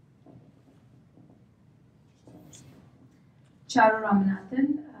 Charu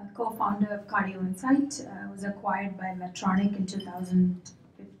Ramanathan, co-founder of CardioInsight, was acquired by Medtronic in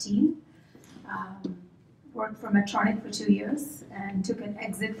 2015. Worked for Medtronic for 2 years and took an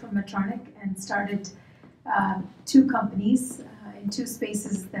exit from Medtronic and started 2 companies in 2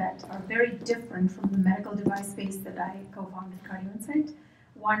 spaces that are very different from the medical device space that I co-founded CardioInsight.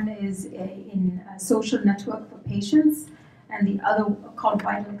 One is in a social network for patients, and the other called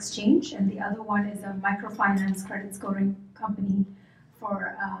Vital Exchange, and the other one is a microfinance credit scoring company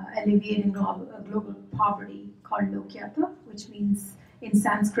for alleviating global poverty called Lougheed, which means in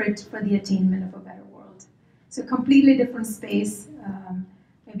Sanskrit for the attainment of a better world. So completely different space.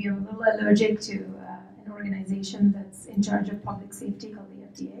 Maybe I'm a little allergic to an organization that's in charge of public safety called the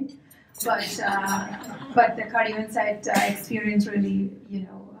FDA. But the CardioInsight experience really,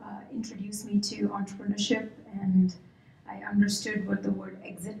 introduced me to entrepreneurship, and I understood what the word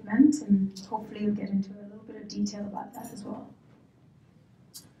exit meant, and hopefully you'll get into a little bit of detail about that as well.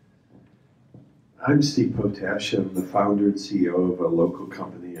 I'm Steve Potash. I'm the founder and CEO of a local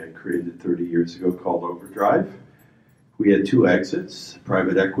company I created 30 years ago called Overdrive. We had 2 exits,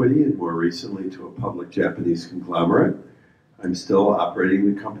 private equity and more recently to a public Japanese conglomerate. I'm still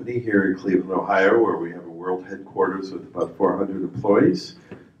operating the company here in Cleveland, Ohio, where we have a world headquarters with about 400 employees.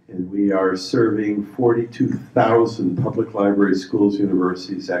 And we are serving 42,000 public libraries, schools,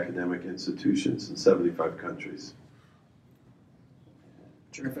 universities, academic institutions in 75 countries.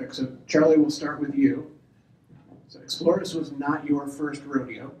 Terrific. So Charlie, we'll start with you. So Explorys was not your first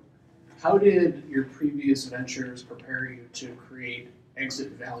rodeo. How did your previous ventures prepare you to create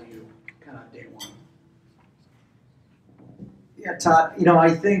exit value kind of day one? Yeah, Todd,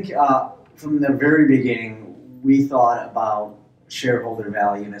 I think from the very beginning, we thought about shareholder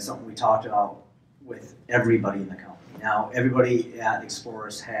value, and it's something we talked about with everybody in the company. Now, everybody at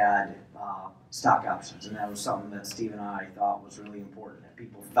Explorys had stock options, and that was something that Steve and I thought was really important, that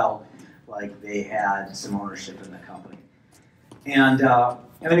people felt like they had some ownership in the company. And I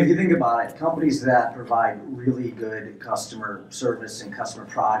mean, if you think about it, companies that provide really good customer service and customer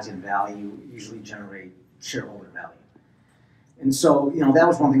product and value usually generate shareholder value. And so, you know, that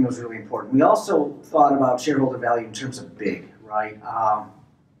was one thing that was really important. We also thought about shareholder value in terms of big, right?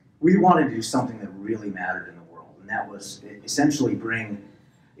 We wanted to do something that really mattered in the world, and that was essentially bring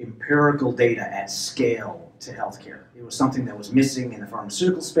empirical data at scale to healthcare. It was something that was missing in the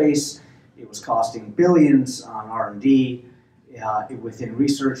pharmaceutical space. It was costing billions on R&D within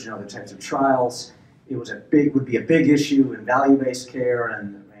research and other types of trials. It was would be a big issue in value-based care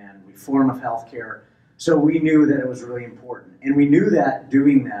and reform of healthcare. So we knew that it was really important, and we knew that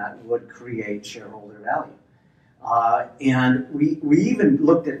doing that would create shareholder value. And we even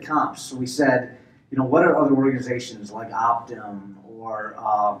looked at comps. So we said, you know, what are other organizations like Optum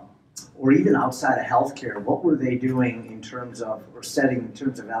or even outside of healthcare, what were they doing in terms of, or setting in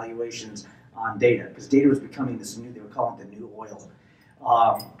terms of valuations on data? Because data was becoming this new, they were calling it the new oil.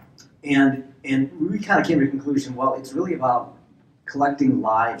 And we kind of came to the conclusion, well, it's really about collecting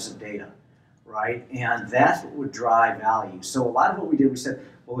lives of data, right? And that's what would drive value. So a lot of what we did, we said,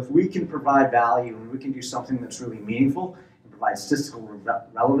 well, if we can provide value and we can do something that's really meaningful and provide statistical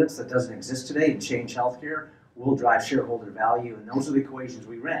relevance that doesn't exist today and change healthcare, we'll drive shareholder value. And those are the equations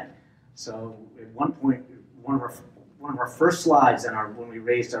we ran. So at one point, one of our first slides when we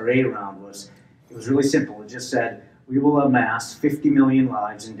raised our A round it was really simple. It just said, we will amass 50 million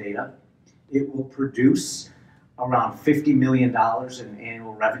lives in data. It will produce around $50 million in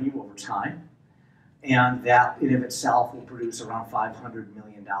annual revenue over time. And that in of itself will produce around $500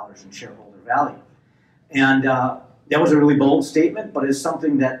 million in shareholder value. And that was a really bold statement, but it's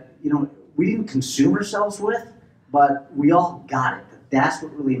something that, you know, we didn't consume ourselves with, but we all got it. That's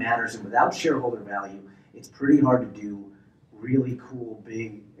what really matters. And without shareholder value, it's pretty hard to do really cool,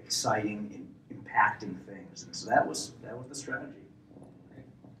 big, exciting, impacting things. And so that was the strategy.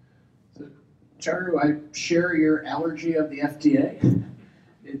 So, Charu, I share your allergy of the FDA.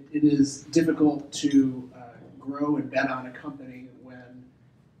 It is difficult to grow and bet on a company when,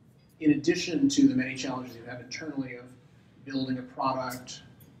 in addition to the many challenges you have internally of building a product,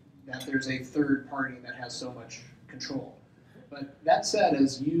 that there's a third party that has so much control. But that said,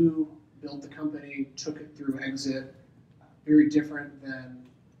 as you built the company, took it through exit, very different than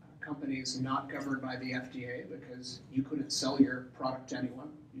companies not governed by the FDA because you couldn't sell your product to anyone,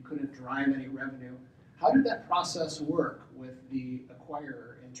 you couldn't drive any revenue. How did that process work with the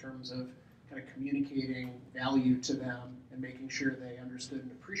acquirer in terms of kind of communicating value to them and making sure they understood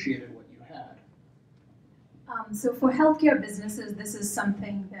and appreciated what you had? So for healthcare businesses, this is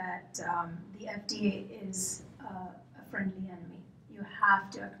something that the FDA is a friendly enemy. You have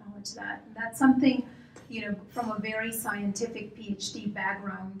to acknowledge that. And that's something, you know, from a very scientific PhD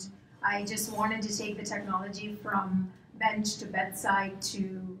background, I just wanted to take the technology from bench to bedside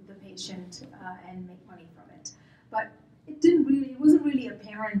to the patient and make money from it. But it wasn't really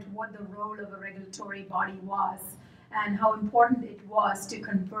apparent what the role of a regulatory body was and how important it was to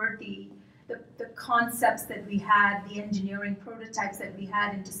convert the concepts that we had, the engineering prototypes that we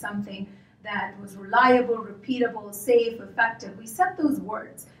had into something that was reliable, repeatable, safe, effective. We set those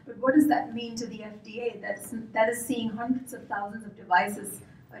words, but what does that mean to the FDA that is seeing hundreds of thousands of devices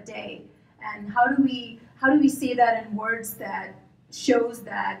a day? And how do we say that in words that shows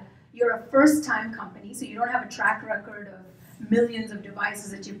that you're a first-time company, so you don't have a track record of millions of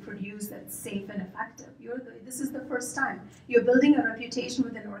devices that you produce that's safe and effective. This is the first time. You're building a reputation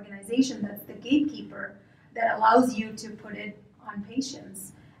with an organization that's the gatekeeper that allows you to put it on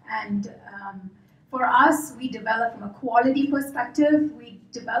patients. And for us, we developed from a quality perspective, we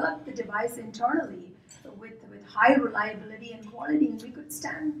developed the device internally with high reliability and quality, and we could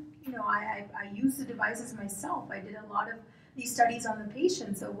stand, you know, I use the devices myself. I did a lot of these studies on the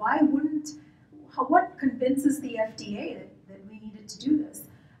patient, so what convinces the FDA that we needed to do this?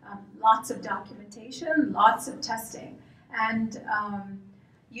 Lots of documentation, lots of testing. And,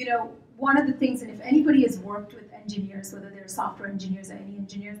 you know, one of the things, and if anybody has worked with engineers, whether they're software engineers or any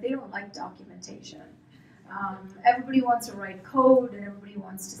engineers, they don't like documentation. Everybody wants to write code and everybody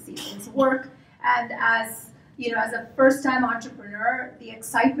wants to see things work. And as you know, as a first-time entrepreneur, the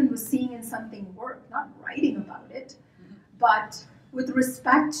excitement was seeing something work, not writing about it, but with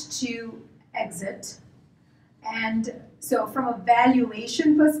respect to exit. And so from a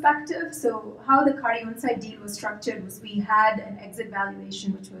valuation perspective, so how the CardioInsight deal was structured was we had an exit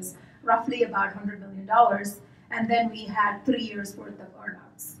valuation, which was roughly about $100 million, and then we had 3 years worth of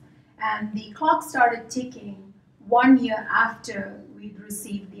earnouts. And the clock started ticking 1 year after we'd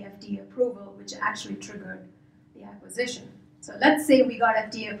received the FDA approval, which actually triggered the acquisition. So let's say we got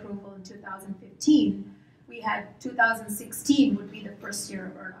FDA approval in 2015. we had 2016 would be the first year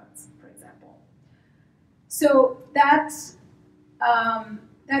of earnouts, for example. So that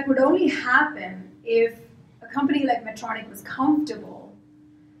would only happen if a company like Medtronic was comfortable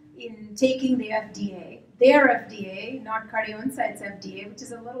in taking the FDA, their FDA, not CardioInsight's FDA, which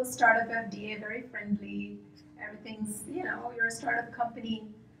is a little startup FDA, very friendly. Everything's, you're a startup company,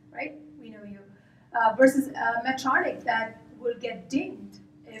 right? We know you. Versus Medtronic that will get dinged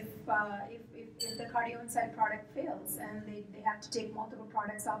if the CardioInsight product fails and they have to take multiple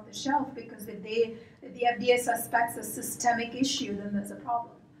products off the shelf because if the FDA suspects a systemic issue, then there's a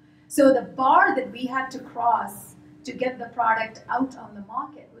problem. So the bar that we had to cross to get the product out on the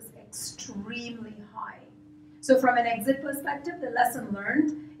market was extremely high. So from an exit perspective, the lesson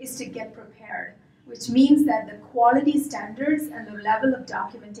learned is to get prepared, which means that the quality standards and the level of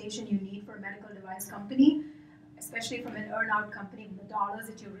documentation you need for a medical device company, especially from an earn-out company, the dollars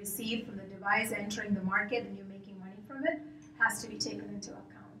that you receive from the device entering the market and you're making money from it, has to be taken into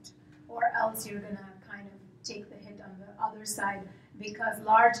account. Or else you're going to kind of take the hit on the other side because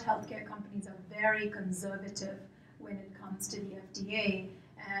large healthcare companies are very conservative when it comes to the FDA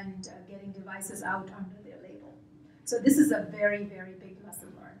and getting devices out under their label. So this is a very, very big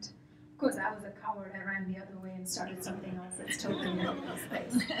lesson learned. Of course, I was a coward. I ran the other way and started something else that's totally in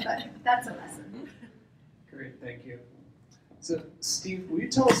space. But that's a lesson. Great, thank you. So, Steve, will you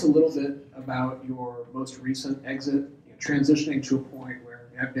tell us a little bit about your most recent exit, transitioning to a point where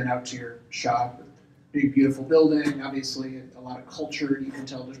I've been out to your shop, big, beautiful building, obviously a lot of culture, you can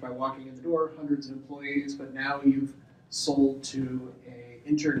tell just by walking in the door, hundreds of employees, but now you've sold to an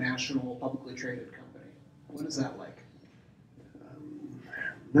international publicly traded company. What is that like?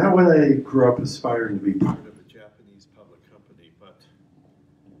 Not when I grew up aspiring to be part of a Japanese public company, but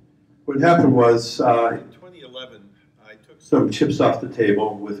what happened was in 2011, I took some chips off the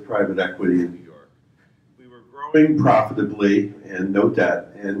table with private equity in New York. We were growing profitably and no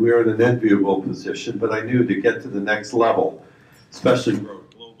debt, and we were in an enviable position, but I knew to get to the next level, especially grow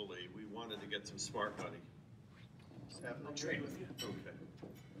globally, we wanted to get some smart money. I'll trade with you.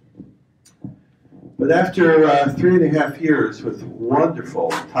 Okay. But after 3.5 years with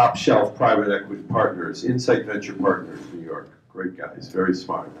wonderful top-shelf private equity partners, Insight Venture Partners, New York, great guys, very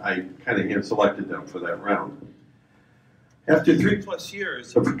smart. I kind of hand-selected them for that round. After 3+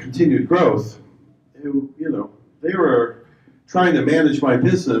 years of continued growth, they were trying to manage my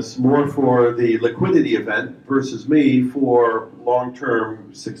business more for the liquidity event versus me for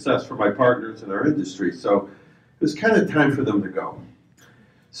long-term success for my partners in our industry. So it was kind of time for them to go.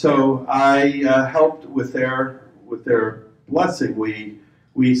 So I helped with their blessing.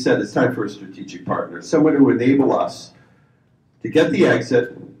 We said it's time for a strategic partner, someone who would enable us to get the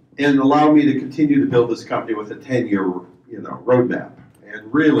exit and allow me to continue to build this company with a 10-year roadmap,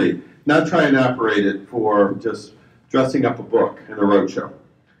 and really not try and operate it for just dressing up a book in a roadshow.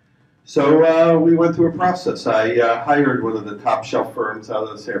 So we went through a process. I hired one of the top shelf firms out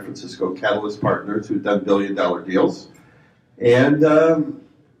of San Francisco, Catalyst Partners, who'd done billion-dollar deals. And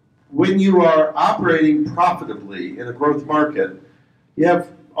when you are operating profitably in a growth market, you have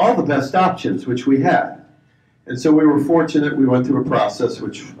all the best options, which we had. And so we were fortunate. We went through a process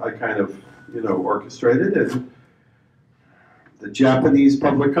which I kind of, orchestrated, and the Japanese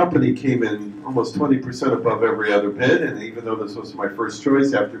public company came in almost 20% above every other bid. And even though this was my first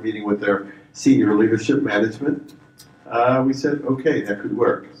choice, after meeting with their senior leadership management, we said, okay, that could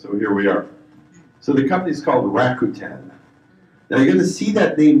work. So here we are. So the company is called Rakuten. Now you're going to see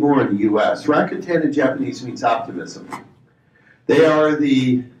that name more in the U.S. Rakuten in Japanese means optimism. They are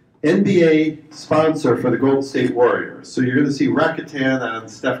the NBA sponsor for the Golden State Warriors. So you're going to see Rakuten on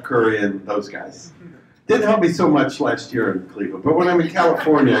Steph Curry and those guys. Didn't help me so much last year in Cleveland, but when I'm in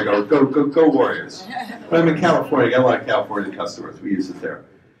California, I go Warriors. When I'm in California, I got a lot of California customers. We use it there.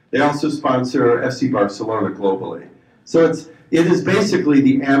 They also sponsor FC Barcelona globally. So it is basically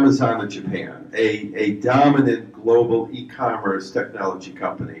the Amazon of Japan, a dominant global e-commerce technology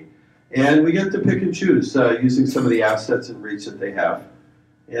company. And we get to pick and choose using some of the assets and reach that they have.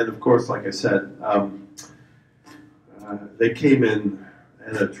 And of course, like I said, they came in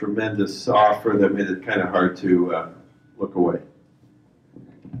at a tremendous offer that made it kind of hard to look away.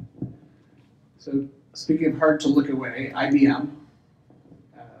 So speaking of hard to look away, IBM,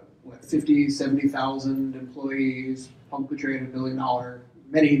 50, 70,000 employees, publicly traded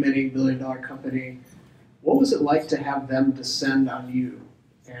many billion-dollar company. What was it like to have them descend on you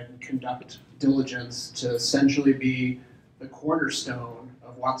and conduct diligence to essentially be the cornerstone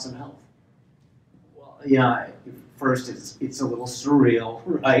of Watson Health? Well, yeah. First, it's a little surreal,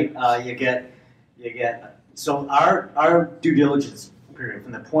 right? So our due diligence period,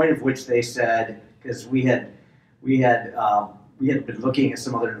 from the point of which they said, because we had been looking at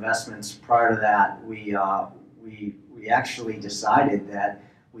some other investments prior to that. We actually decided that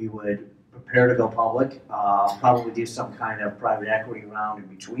we would prepare to go public, probably do some kind of private equity round in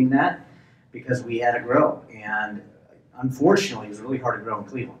between that, because we had to grow. And unfortunately, it was really hard to grow in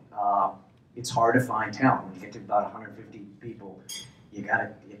Cleveland. It's hard to find talent. When you get to about 150 people, you kind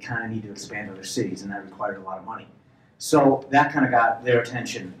of need to expand to other cities, and that required a lot of money. So that kind of got their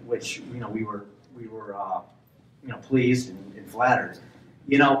attention, which we were pleased and flattered.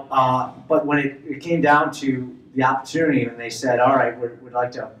 But when it came down to the opportunity, and they said, "All right, we'd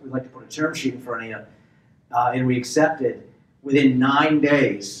like to put a term sheet in front of you," and we accepted. Within 9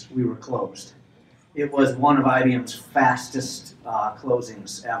 days, we were closed. It was one of IBM's fastest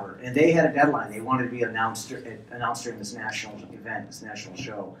closings ever, and they had a deadline. They wanted to be announced during this national event, this national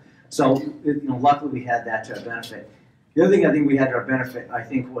show. So, luckily we had that to our benefit. The other thing I think we had to our benefit, I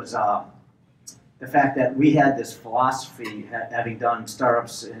think, was the fact that we had this philosophy, having done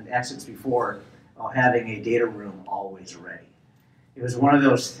startups and exits before, of having a data room always ready. It was one of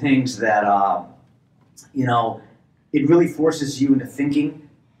those things that, it really forces you into thinking.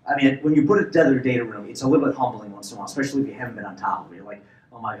 I mean, when you put together a data room, it's a little bit humbling once in a while, especially if you haven't been on top of it. You're like,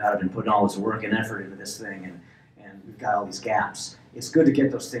 oh my God, I've been putting all this work and effort into this thing, and we've got all these gaps. It's good to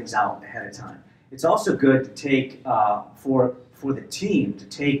get those things out ahead of time. It's also good to take, for the team, to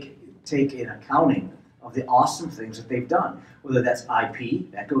take an accounting of the awesome things that they've done. Whether that's IP,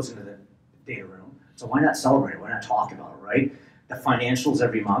 that goes into the data room. So why not celebrate it? Why not talk about it, right? The financials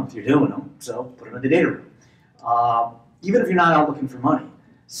every month, you're doing them, so put them in the data room. Even if you're not out looking for money.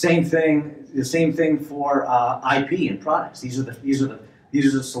 The same thing for IP and products. These are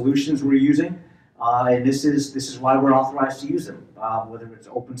the solutions we're using, and this is why we're authorized to use them, whether it's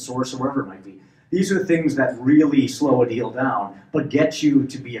open source or wherever it might be. These are things that really slow a deal down, but get you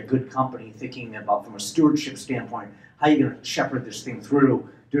to be a good company, thinking about, from a stewardship standpoint, how you're going to shepherd this thing through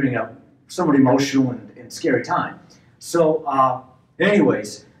during a somewhat emotional and scary time. So,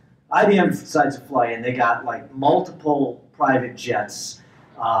 anyways, IBM decides to fly in. They got like multiple private jets.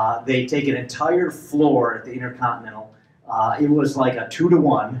 They take an entire floor at the Intercontinental. It was like a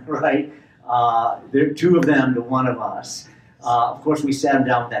 2-to-1, right? There are 2 of them to 1 of us. Of course, we sat them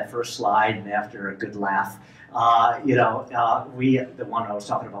down with that first slide, and after a good laugh, the one I was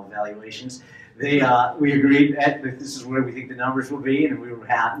talking about valuations, we agreed that this is where we think the numbers will be, and we were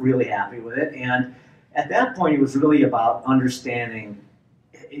really happy with it. And at that point, it was really about understanding,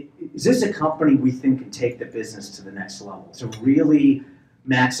 is this a company we think can take the business to the next level, to really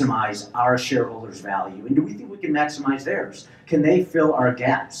maximize our shareholders' value? And do we think we can maximize theirs? Can they fill our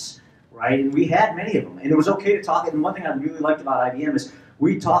gaps, right? And we had many of them. And it was okay to talk. And one thing I really liked about IBM is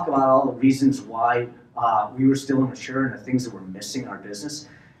we talk about all the reasons why we were still immature and the things that were missing in our business.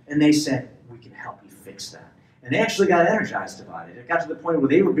 And they said, we can help you fix that. And they actually got energized about it. It got to the point where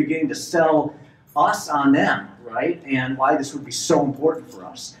they were beginning to sell us on them, right? And why this would be so important for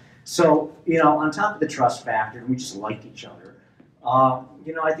us. So, on top of the trust factor, and we just liked each other,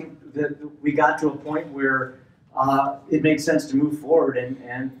 I think that we got to a point where it made sense to move forward,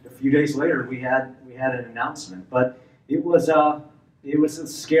 and a few days later we had an announcement. But it was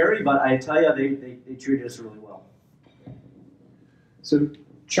scary, but I tell you, they treated us really well. So,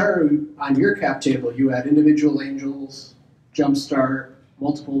 Charu, on your cap table, you had individual angels, Jumpstart,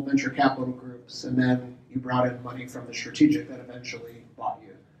 multiple venture capital groups, and then you brought in money from the strategic that eventually bought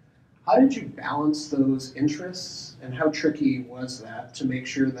you. How did you balance those interests, and how tricky was that to make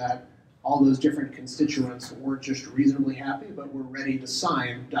sure that all those different constituents weren't just reasonably happy, but were ready to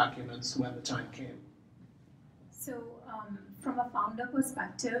sign documents when the time came? So from a founder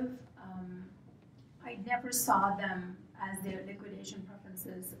perspective, I never saw them as their liquidation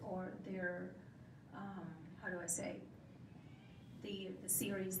preferences or their, the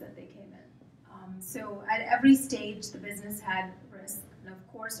series that they came in. So at every stage, the business had risk. And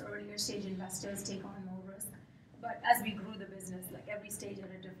of course, earlier stage investors take on more risk. But as we grew the business, like every stage had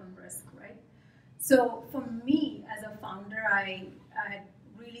a different risk, right? So for me, as a founder, I had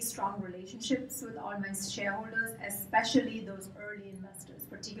really strong relationships with all my shareholders, especially those early investors,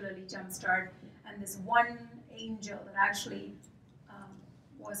 particularly Jumpstart, and this one angel that actually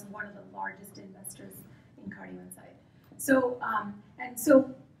was one of the largest investors in CardioInsight. So, and so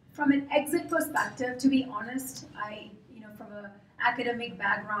from an exit perspective, to be honest, from an academic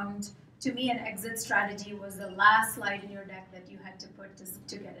background, to me, an exit strategy was the last slide in your deck that you had to put to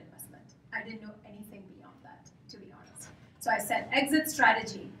get investment. I didn't know anything beyond that, to be honest. So I said, exit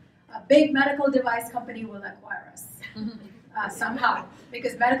strategy. A big medical device company will acquire us somehow,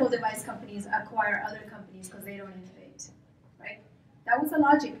 because medical device companies acquire other companies because they don't innovate, right? That was the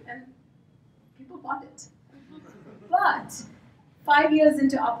logic, and people bought it. But 5 years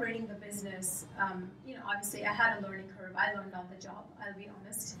into operating the business, obviously I had a learning curve. I learned on the job, I'll be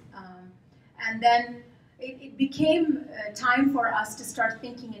honest. And then it became time for us to start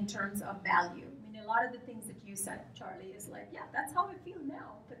thinking in terms of value. I mean, a lot of the things that you said, Charlie, is like, yeah, that's how I feel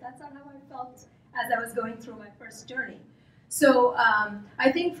now, but that's not how I felt as I was going through my first journey. So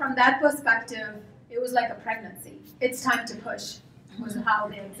I think from that perspective, it was like a pregnancy. It's time to push, was how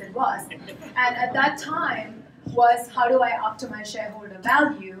the exit was. And at that time was, how do I optimize shareholder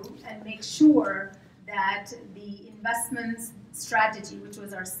value and make sure that the investments strategy, which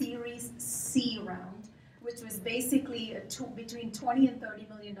was our Series C round, which was basically between $20 and $30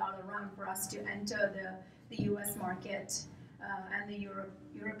 million round for us to enter the US market and the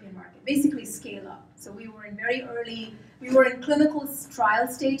European market, basically scale up. So we were in we were in clinical trial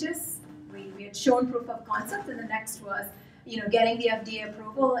stages. We had shown proof of concept, and the next was getting the FDA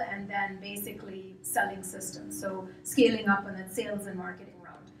approval and then basically selling systems. So scaling up on that sales and marketing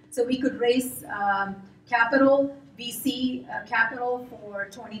round. So we could raise capital, VC capital for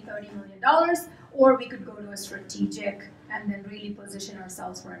 $20, $30 million, or we could go to a strategic and then really position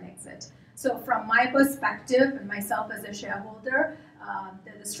ourselves for an exit. So from my perspective and myself as a shareholder,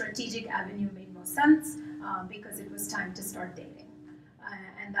 the strategic avenue made most sense because it was time to start dating.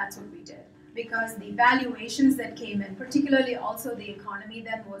 And that's what we did. Because the valuations that came in, particularly also the economy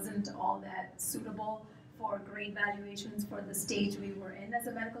then wasn't all that suitable for great valuations for the stage we were in as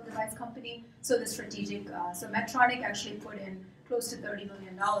a medical device company. So the strategic, so Medtronic actually put in close to $30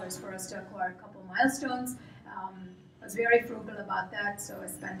 million for us to acquire a couple milestones. I was very frugal about that, so I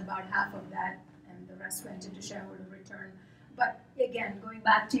spent about half of that, and the rest went into shareholder return. But again, going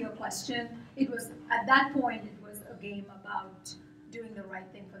back to your question, it was, at that point, it was a game about doing the right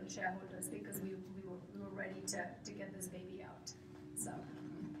thing for the shareholders because we were ready to get this baby out. So.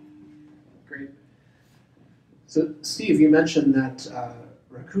 Great. So Steve, you mentioned that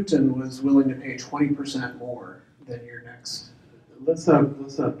Rakuten was willing to pay 20% more than your next. Let's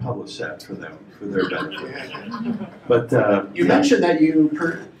not publish that for them, for their benefit. But you mentioned that you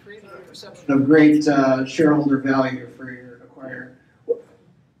created a perception of great shareholder value for your acquirer.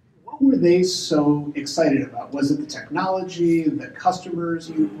 What were they so excited about? Was it the technology, the customers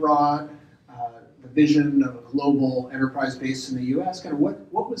you brought, the vision of a global enterprise based in the U.S.? Kind of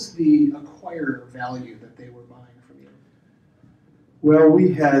what was the acquirer value that they were buying from you? Well,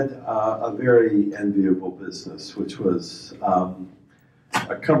 we had a very enviable business, which was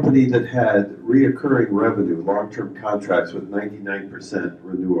a company that had reoccurring revenue, long-term contracts with 99%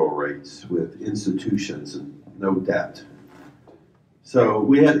 renewal rates with institutions and no debt. So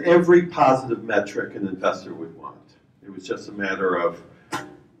we had every positive metric an investor would want. It was just a matter of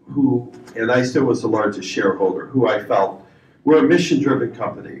who, and I still was the largest shareholder, who I felt, we're a mission-driven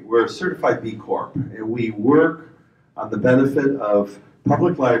company. We're a certified B Corp, and we work on the benefit of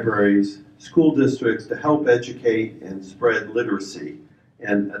public libraries, school districts to help educate and spread literacy,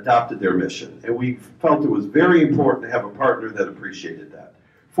 and adopted their mission. And we felt it was very important to have a partner that appreciated that.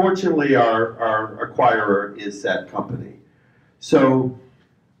 Fortunately, our acquirer is that company. So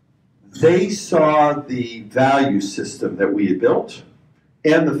they saw the value system that we had built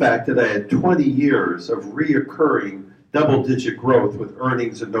and the fact that I had 20 years of reoccurring double-digit growth with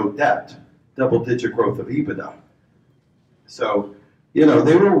earnings and no debt, double-digit growth of EBITDA. So, they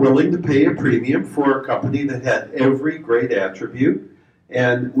were willing to pay a premium for a company that had every great attribute.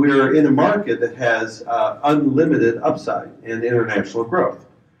 And we're in a market that has unlimited upside and international growth.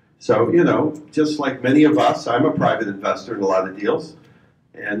 So, just like many of us, I'm a private investor in a lot of deals.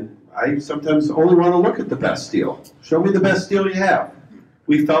 And I sometimes only want to look at the best deal. Show me the best deal you have.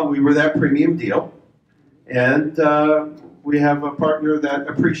 We felt we were that premium deal. And we have a partner that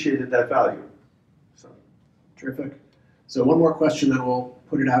appreciated that value. So. Terrific. So one more question, then we'll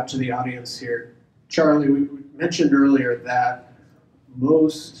put it out to the audience here. Charlie, we mentioned earlier that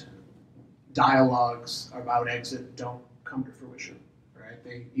most dialogues about exit don't come to fruition, right?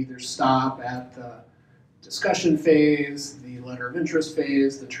 They either stop at the discussion phase, the letter of interest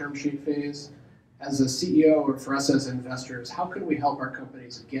phase, the term sheet phase. As a CEO, or for us as investors, how can we help our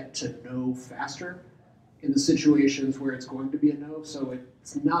companies get to no faster in the situations where it's going to be a no, so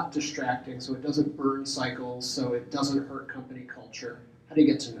it's not distracting, so it doesn't burn cycles, so it doesn't hurt company culture? How do you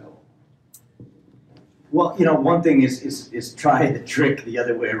get to know? Well, one thing is try the trick the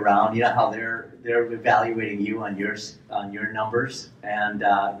other way around. You know how they're evaluating you on your numbers, and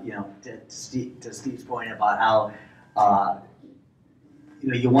to Steve's point about how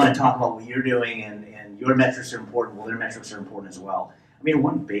you want to talk about what you're doing and your metrics are important. Well, their metrics are important as well. I mean,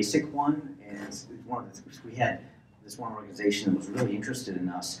 one basic one is we had this one organization that was really interested in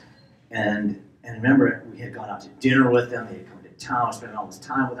us. And remember, we had gone out to dinner with them, they had come to town, spent all this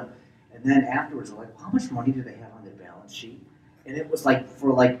time with them. And then afterwards, we're like, well, how much money do they have on their balance sheet? And it was like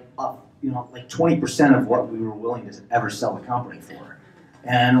for like 20% of what we were willing to ever sell the company for.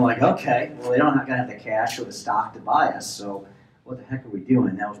 And we're like, okay, well, they don't gonna have the cash or the stock to buy us, so what the heck are we doing?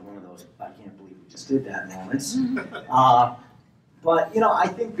 And that was one of those, I can't believe we just did that moments. But I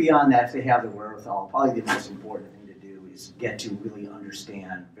think beyond that, if they have the wherewithal, probably the most important thing to do is get to really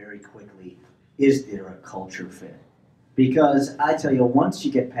understand very quickly, is there a culture fit? Because I tell you, once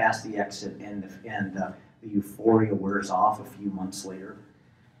you get past the exit and the euphoria wears off a few months later,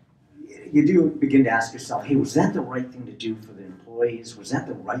 you do begin to ask yourself, hey, was that the right thing to do for the employees? Was that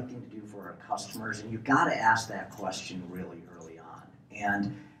the right thing to do for our customers? And you've got to ask that question really early on.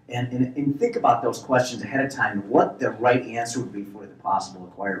 And think about those questions ahead of time, what the right answer would be for the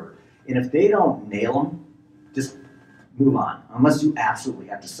possible acquirer. And if they don't nail them, just move on. Unless you absolutely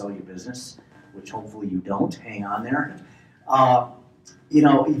have to sell your business, which hopefully you don't, hang on there.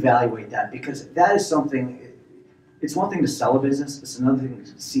 Evaluate that, because that is something, it's one thing to sell a business, it's another thing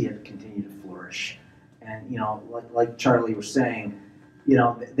to see it continue to flourish. And like Charlie was saying,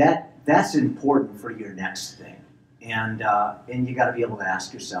 that's important for your next thing. And you got to be able to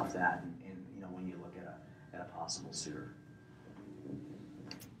ask yourself that, when you look at a possible suitor.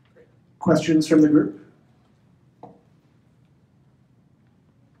 Questions from the group?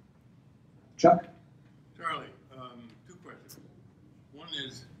 Chuck? Charlie, two questions. One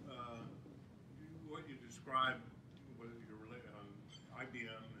is what you described with your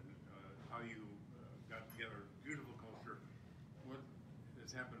IBM and how you got together, beautiful culture. What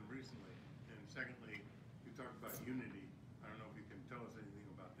has happened recently? And secondly, you talked about unity. I don't know if you can tell us anything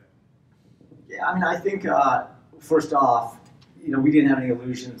about that. Yeah, I mean, I think first off, we didn't have any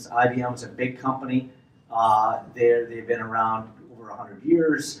illusions. IBM's a big company. They've been around over 100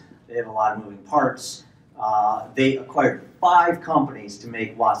 years. They have a lot of moving parts. They acquired 5 companies to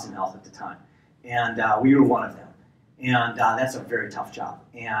make Watson Health at the time, and we were one of them. And that's a very tough job.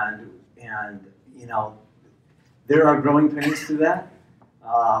 And there are growing pains to that.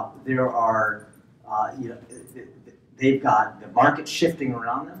 There are, they've got the market shifting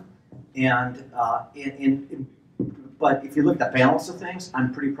around them, but if you look at the balance of things,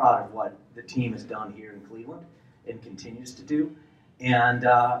 I'm pretty proud of what the team has done here in Cleveland and continues to do. And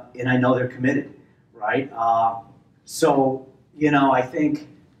I know they're committed, right? So I think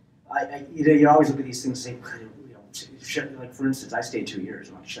you always look at these things and say, like for instance, I stayed 2 years.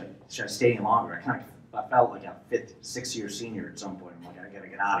 I'm like, should I stay any longer? I felt like a 5th, 6th-year senior at some point. I'm like, I gotta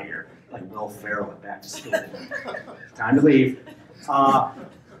get out of here, like Will Ferrell at Back to School. Time to leave. So I'm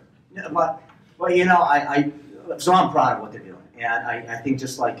proud of what they're doing. And I think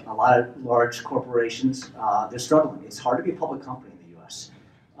just like a lot of large corporations, they're struggling. It's hard to be a public company in the U.S.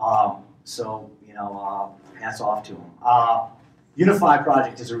 Hats off to them. Unify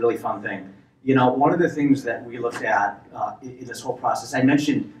project is a really fun thing. One of the things that we looked at in this whole process, I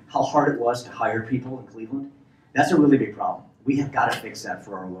mentioned how hard it was to hire people in Cleveland. That's a really big problem. We have got to fix that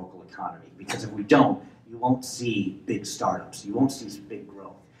for our local economy, because if we don't, you won't see big startups. You won't see big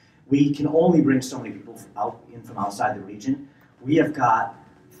growth. We can only bring so many people in from outside the region. We have got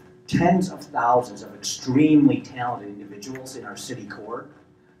tens of thousands of extremely talented individuals in our city core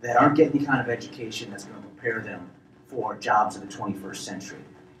that aren't getting the kind of education that's going to prepare them for jobs of the 21st century.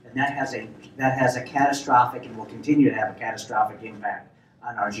 And that has a catastrophic, and will continue to have a catastrophic impact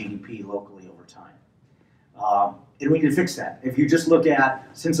on our GDP locally over time. And we need to fix that. If you just look at,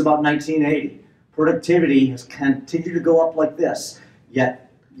 since about 1980, productivity has continued to go up like this, yet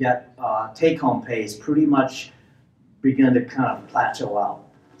take-home pay has pretty much begun to kind of plateau out.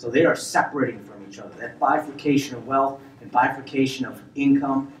 So they are separating from each other. That bifurcation of wealth and bifurcation of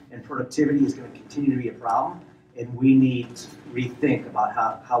income and productivity is going to continue to be a problem, and we need to rethink about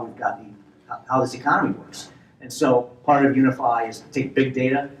how this economy works. And so part of Unify is to take big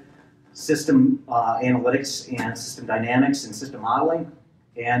data, system analytics and system dynamics and system modeling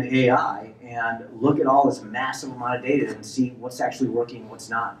and AI, and look at all this massive amount of data and see what's actually working and what's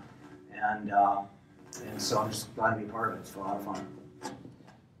not. And so I'm just glad to be part of it. It's a lot of fun.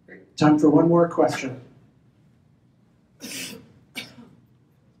 Great. Time for one more question. Okay,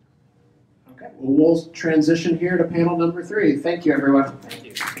 well, we'll transition here to panel number 3. Thank you, everyone. Thank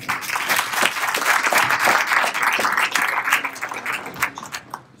you.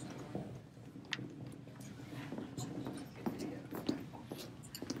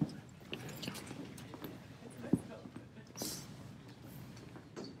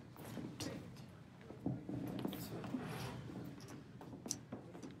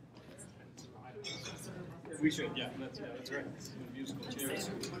 We should, yeah, that's right. Musical chairs.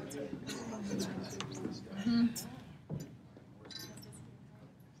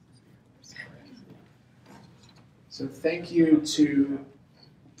 So thank you to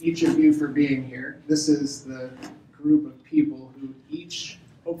each of you for being here. This is the group of people who each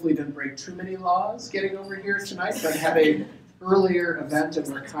hopefully didn't break too many laws getting over here tonight, but had a earlier event and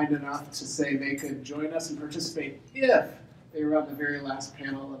were kind enough to say they could join us and participate if they were on the very last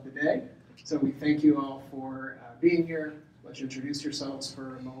panel of the day. So we thank you all for being here. Let you introduce yourselves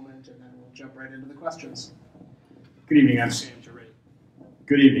for a moment, and then we'll jump right into the questions. Good evening, I'm Sam Gerace.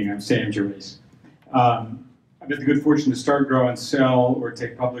 Good evening, I'm Sam Gerace. I've had the good fortune to start, grow, and sell or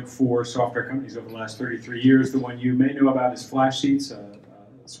take public 4 software companies over the last 33 years. The one you may know about is Flash Seats, a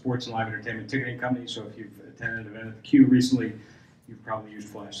sports and live entertainment ticketing company. So if you've attended an event at the Q recently, you've probably used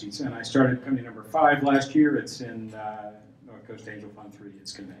Flash Seats. And I started company number 5 last year. It's in North Coast Angel Fund 3.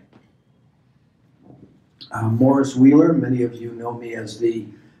 It's Convey. Morris Wheeler, many of you know me as the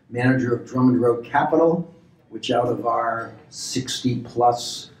manager of Drummond Road Capital, which out of our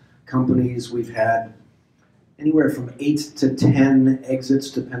 60+ companies, we've had anywhere from 8 to 10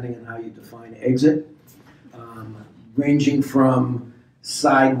 exits, depending on how you define exit, ranging from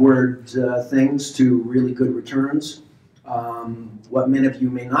sideward things to really good returns. What many of you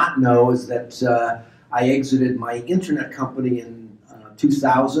may not know is that I exited my internet company in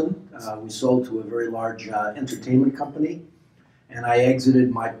 2000. We sold to a very large entertainment company. And I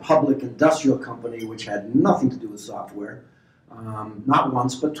exited my public industrial company, which had nothing to do with software, not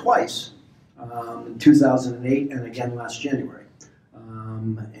once, but twice. In 2008 and again last January.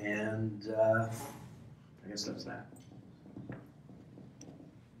 I guess that's that.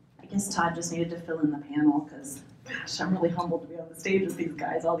 I guess Todd just needed to fill in the panel because, gosh, I'm really humbled to be on the stage with these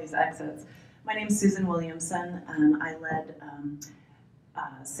guys, all these exits. My name is Susan Williamson, and I led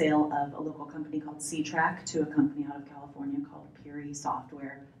sale of a local company called C.TRAC to a company out of California called Puri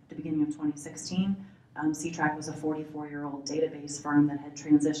Software at the beginning of 2016. C.TRAC was a 44-year-old database firm that had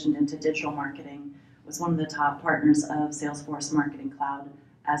transitioned into digital marketing, was one of the top partners of Salesforce Marketing Cloud,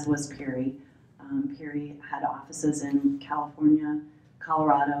 as was Puri. Puri had offices in California,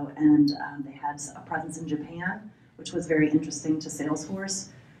 Colorado, and they had a presence in Japan, which was very interesting to Salesforce.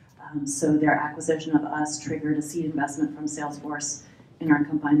 So their acquisition of us triggered a seed investment from Salesforce in our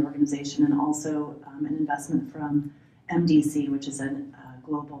combined organization, and also an investment from MDC, which is a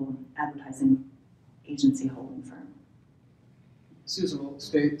global advertising agency holding firm. Susan, we'll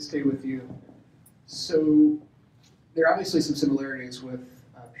stay with you. So there are obviously some similarities with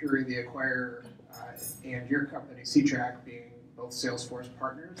Puri, the acquirer, and your company, C.TRAC, being both Salesforce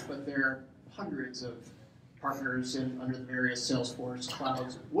partners, but there are hundreds of partners under the various Salesforce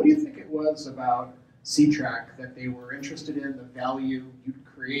clouds. What do you think it was about C.TRAC that they were interested in, the value you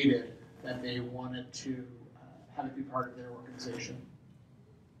created, that they wanted to have it be part of their organization?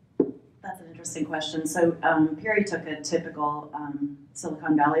 That's an interesting question. So Puri took a typical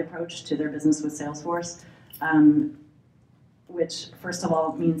Silicon Valley approach to their business with Salesforce, which first of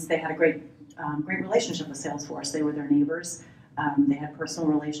all means they had a great relationship with Salesforce. They were their neighbors. They had personal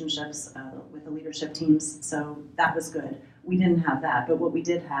relationships with the leadership teams, so that was good. We didn't have that, but what we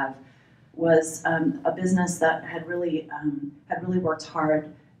did have was a business that had really worked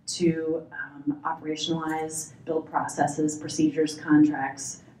hard to operationalize, build processes, procedures,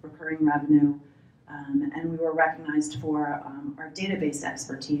 contracts, recurring revenue, and we were recognized for our database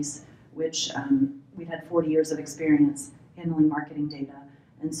expertise, which we'd had 40 years of experience handling marketing data.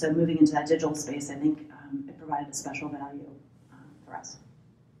 And so moving into that digital space, I think it provided a special value for us.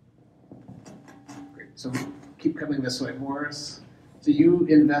 Great. So keep coming this way, Morris. So you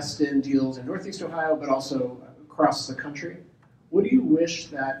invest in deals in Northeast Ohio, but also across the country. What do you wish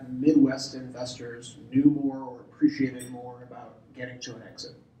that Midwest investors knew more or appreciated more about getting to an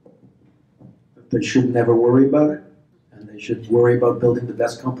exit? They should never worry about it, and they should worry about building the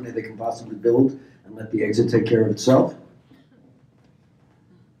best company they can possibly build and let the exit take care of itself.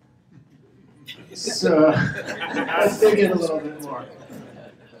 So let's dig in a little bit more.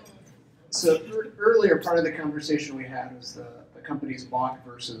 So earlier part of the conversation we had was the companies bought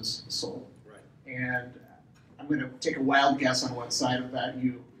versus sold. Right. And I'm going to take a wild guess on what side of that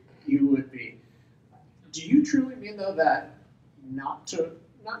you would be. Do you truly mean though that not to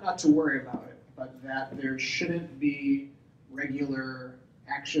worry about it, but that there shouldn't be regular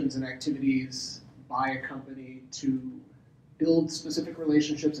actions and activities by a company to build specific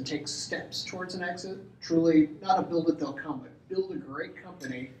relationships and take steps towards an exit? Truly, not a build it, they'll come, but build a great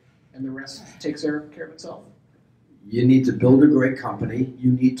company and the rest takes care of itself? You need to build a great company.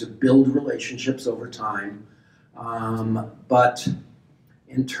 You need to build relationships over time. But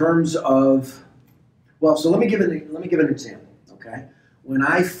in terms of, well, so let me give an example, okay? When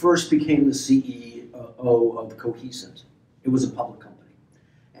I first became the CEO of Cohescent, it was a public company.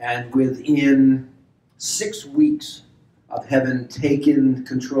 And within 6 weeks of having taken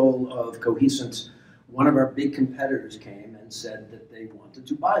control of Cohescent, one of our big competitors came and said that they wanted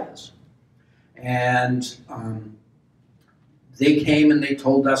to buy us. And they came and they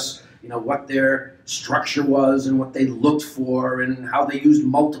told us, you know, what their structure was and what they looked for and how they used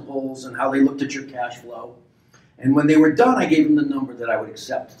multiples and how they looked at your cash flow. And when they were done, I gave them the number that I would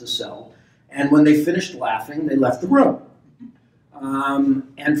accept to sell. And when they finished laughing, they left the room.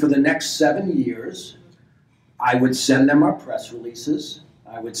 And for the next 7 years, I would send them our press releases.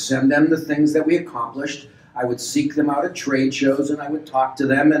 I would send them the things that we accomplished. I would seek them out at trade shows, and I would talk to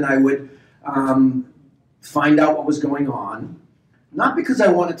them, and I would find out what was going on. Not because I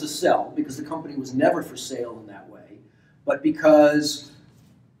wanted to sell, because the company was never for sale in that way, but because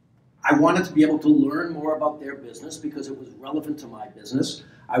I wanted to be able to learn more about their business because it was relevant to my business.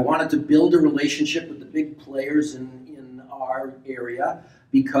 I wanted to build a relationship with the big players in our area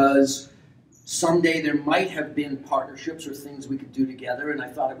because someday there might have been partnerships or things we could do together, and I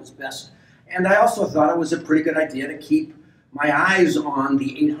thought it was best. And I also thought it was a pretty good idea to keep my eyes on the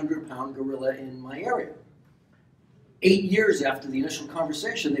 800-pound gorilla in my area. 8 years after the initial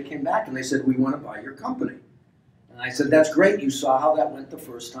conversation, they came back and they said, "We want to buy your company." And I said, "That's great. You saw how that went the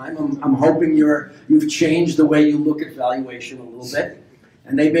first time. I'm hoping you've changed the way you look at valuation a little bit."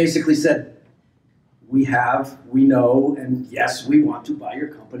 And they basically said, "We know, and yes, we want to buy your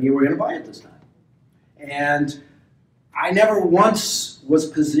company, and we're going to buy it this time." And I never once was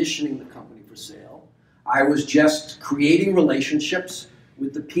positioning the company for sale. I was just creating relationships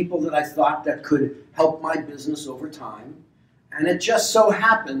with the people that I thought that could help my business over time. And it just so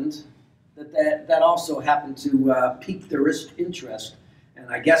happened that also happened to pique their interest, and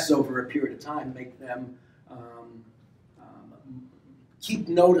I guess over a period of time make them keep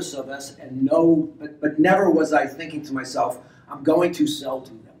notice of us and know, but never was I thinking to myself, I'm going to sell to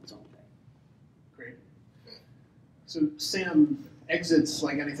them someday. Great. So Sam, exits,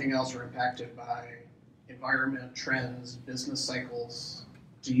 like anything else, are impacted by environment, trends, business cycles.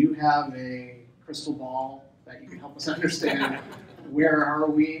 Do you have a crystal ball that you can help us understand where are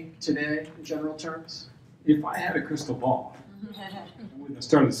we today in general terms? If I had a crystal ball, I wouldn't have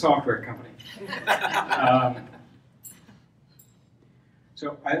started a software company.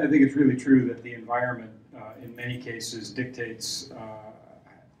 So I think it's really true that the environment, in many cases, dictates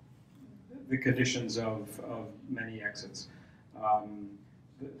the conditions of many exits.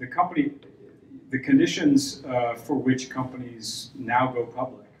 The conditions for which companies now go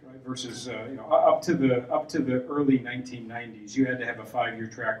public, right, versus up to the early 1990s, you had to have a 5-year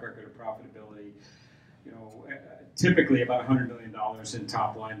track record of profitability. Typically about $100 million in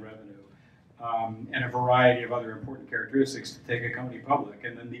top line revenue. And a variety of other important characteristics to take a company public.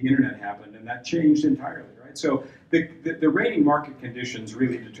 And then the internet happened, and that changed entirely, right? So the rating market conditions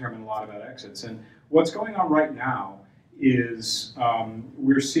really determine a lot about exits. And what's going on right now is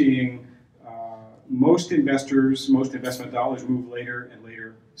we're seeing most investment dollars move later and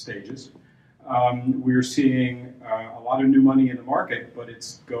later stages. We're seeing a lot of new money in the market, but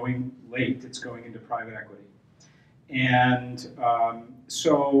it's going late. It's going into private equity. And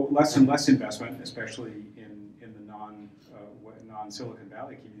so less and less investment, especially in the non-Silicon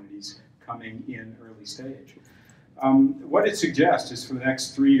Valley communities, coming in early stage. What it suggests is for the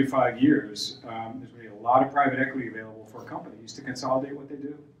next 3 to 5 years, there's going to be a lot of private equity available for companies to consolidate what they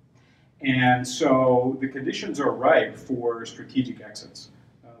do. And so the conditions are ripe for strategic exits,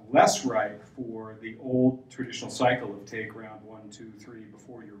 less ripe for the old traditional cycle of take round 1, 2, 3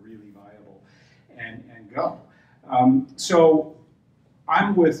 before you're really viable and go. So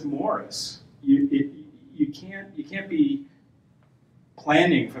I'm with Morris. You can't be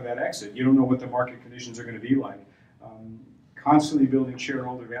planning for that exit. You don't know what the market conditions are going to be like. Constantly building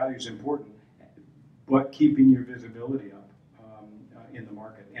shareholder value is important, but keeping your visibility up in the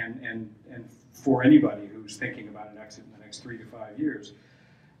market. And for anybody who's thinking about an exit in the next 3 to 5 years,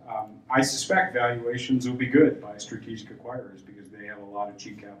 I suspect valuations will be good by strategic acquirers because they have a lot of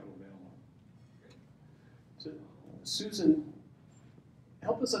cheap capital available. So, Susan,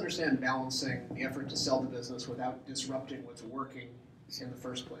 help us understand balancing the effort to sell the business without disrupting what's working in the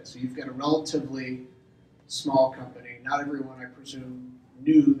first place. So you've got a relatively small company. Not everyone, I presume,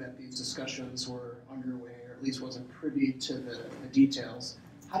 knew that these discussions were underway, or at least wasn't privy to the details.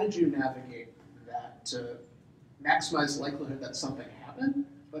 How did you navigate that to maximize the likelihood that something happened,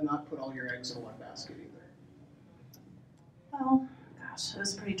 but not put all your eggs in one basket either? Well, gosh, it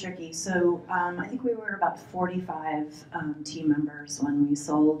was pretty tricky. So I think we were about 45 team members when we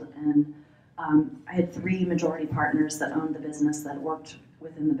sold, and I had 3 majority partners that owned the business, that worked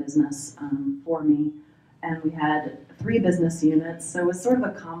within the business for me. And we had 3 business units, so it was sort of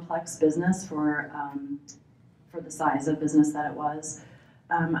a complex business for the size of business that it was.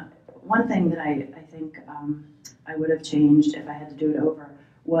 One thing that I think I would have changed if I had to do it over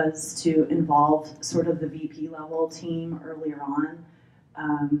was to involve sort of the VP level team earlier on.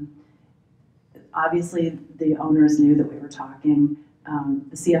 Obviously, the owners knew that we were talking.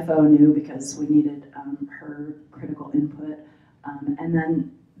 The CFO knew because we needed her critical input. And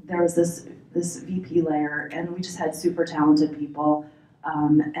then there was this VP layer, and we just had super talented people.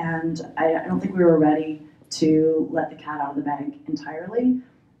 And I don't think we were ready to let the cat out of the bag entirely.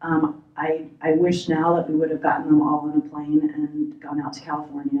 I wish now that we would have gotten them all on a plane and gone out to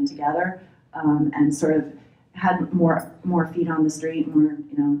California together, and sort of had more feet on the street, more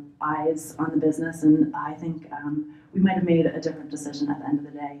eyes on the business, and I think we might have made a different decision at the end of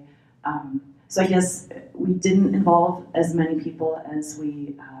the day. So I guess we didn't involve as many people as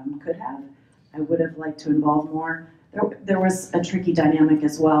we could have. I would have liked to involve more. There was a tricky dynamic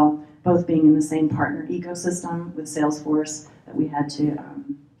as well, both being in the same partner ecosystem with Salesforce, that we had to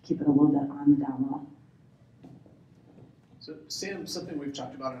keep it a little bit on the down low. So Sam, something we've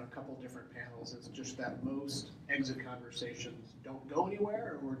talked about on a couple different panels is just that most exit conversations don't go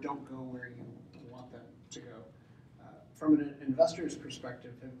anywhere or don't go where you want them to go. From an investor's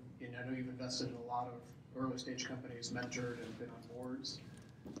perspective, I know you've invested in a lot of early stage companies, mentored and been on boards.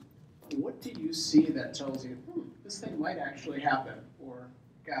 What do you see that tells you, this thing might actually happen, or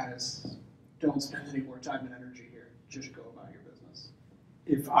guys, don't spend any more time and energy here, just go about your business?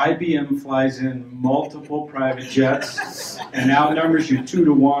 If IBM flies in multiple private jets and outnumbers you 2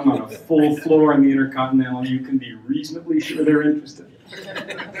 to 1 on a full floor in the Intercontinental, you can be reasonably sure they're interested. They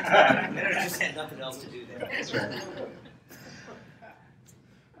just had nothing else to do there. That's right.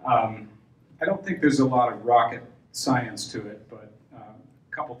 I don't think there's a lot of rocket science to it, but a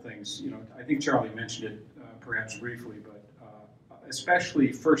couple things. I think Charlie mentioned it perhaps briefly, but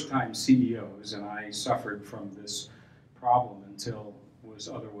especially first-time CEOs, and I suffered from this problem until was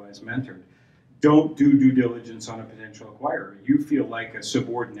otherwise mentored. Don't do due diligence on a potential acquirer. You feel like a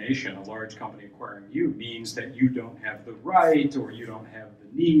subordination, a large company acquiring you, means that you don't have the right or you don't have the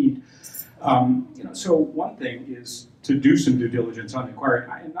need. So one thing is to do some due diligence on the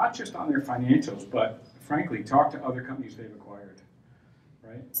acquirer, and not just on their financials, but frankly, talk to other companies they've acquired,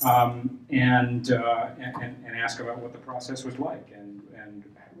 right? And ask about what the process was like and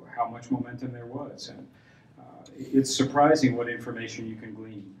how much momentum there was. And it's surprising what information you can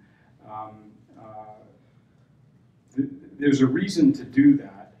glean. There's a reason to do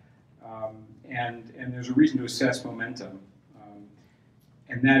that, and there's a reason to assess momentum.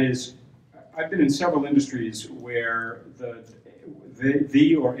 And that is, I've been in several industries where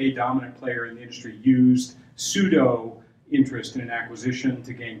the or a dominant player in the industry used pseudo interest in an acquisition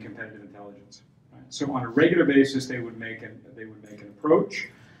to gain competitive intelligence. Right? So on a regular basis, they would make an approach.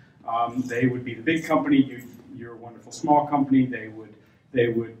 They would be the big company. You're a wonderful small company. They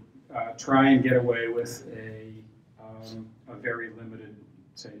would try and get away with a very limited,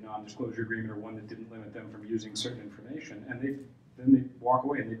 say, non-disclosure agreement, or one that didn't limit them from using certain information, and then they walk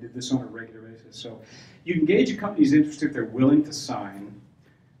away, and they did this on a regular basis. So you can gauge a company's interest if they're willing to sign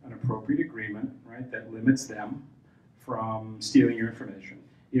an appropriate agreement, right, that limits them from stealing your information.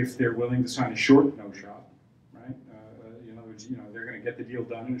 If they're willing to sign a short no-shop, right, in other words, they're going to get the deal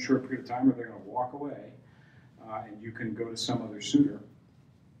done in a short period of time, or they're going to walk away, and you can go to some other suitor.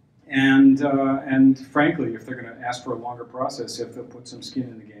 And frankly, if they're going to ask for a longer process, if they'll put some skin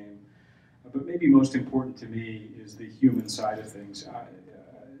in the game. But maybe most important to me is the human side of things.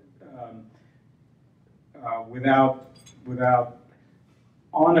 Without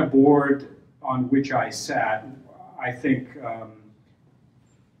on a board on which I sat, I think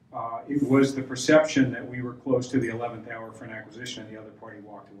it was the perception that we were close to the 11th hour for an acquisition and the other party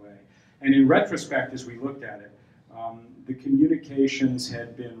walked away. And in retrospect, as we looked at it, the communications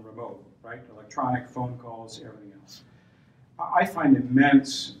had been remote, right? Electronic, phone calls, everything else. I find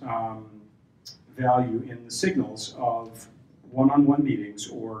immense value in the signals of one-on-one meetings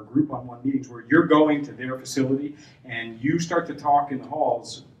or group-on-one meetings where you're going to their facility and you start to talk in the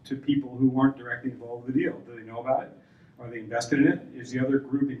halls to people who aren't directly involved with the deal. Do they know about it? Are they invested in it? Is the other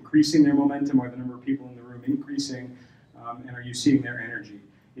group increasing their momentum? Are the number of people in the room increasing? And are you seeing their energy?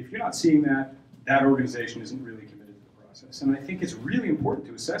 If you're not seeing that, that organization isn't really committed to the process. And I think it's really important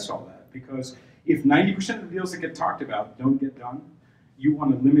to assess all that, because if 90% of the deals that get talked about don't get done, you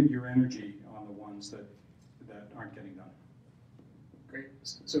want to limit your energy on the ones that aren't getting done. Great.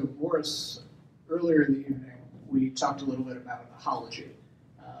 So Boris, earlier in the evening, we talked a little bit about apology,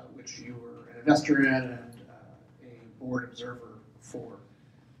 which you were an investor in and a board observer for.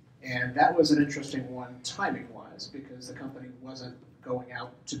 And that was an interesting one timing-wise because the company wasn't going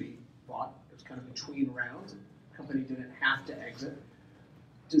out to be bought. It was kind of between rounds. The company didn't have to exit.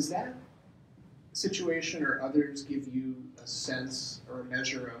 Does that situation or others give you a sense or a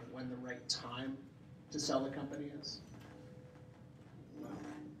measure of when the right time to sell the company is?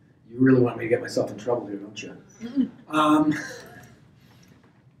 You really want me to get myself in trouble here, don't you?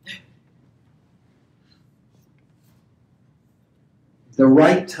 The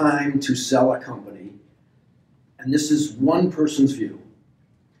right time to sell a company, and this is one person's view,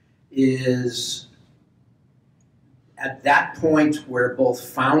 is at that point where both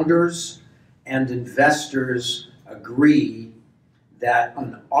founders and investors agree that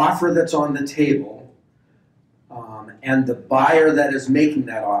an offer that's on the table and the buyer that is making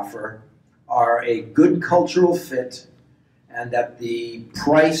that offer are a good cultural fit and that the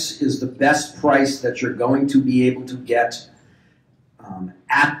price is the best price that you're going to be able to get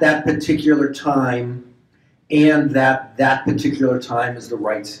at that particular time, and that that particular time is the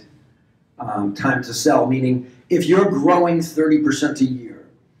right time to sell. Meaning, if you're growing 30% a year,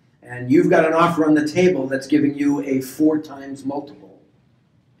 and you've got an offer on the table that's giving you a 4x multiple,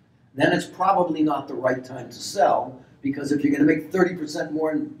 then it's probably not the right time to sell, because if you're going to make 30%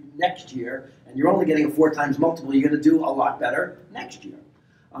 more next year, and you're only getting a 4x multiple, you're going to do a lot better next year.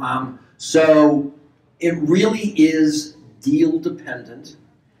 So it really is deal dependent.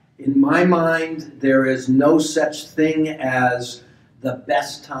 In my mind, there is no such thing as the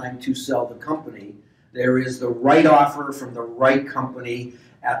best time to sell the company. There is the right offer from the right company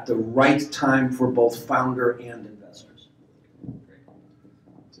at the right time for both founder and investors.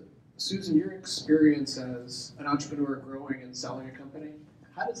 So, Susan, your experience as an entrepreneur growing and selling a company,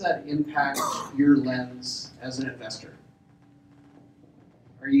 how does that impact your lens as an investor?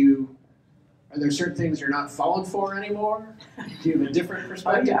 Are there certain things you're not falling for anymore? Do you have a different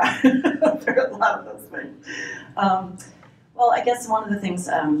perspective? Oh, yeah. There are a lot of those things. Well, I guess one of the things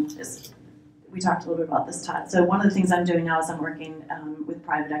we talked a little bit about this, Todd. So one of the things I'm doing now is I'm working with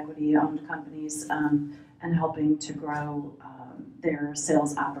private equity-owned companies and helping to grow their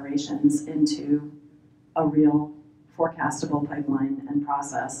sales operations into a real forecastable pipeline and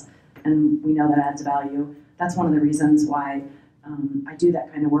process. And we know that adds value. That's one of the reasons why I do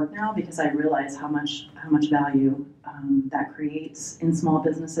that kind of work now, because I realize how much value that creates in small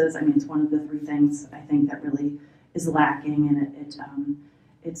businesses. I mean, it's one of the 3 things I think that really is lacking, and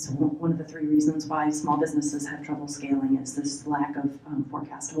it's one of the 3 reasons why small businesses have trouble scaling is this lack of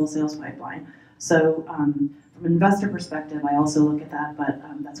forecastable sales pipeline. So from an investor perspective, I also look at that, but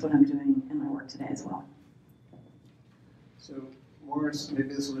that's what I'm doing in my work today as well. So Morris,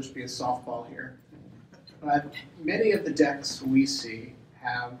 maybe this will just be a softball here. But many of the decks we see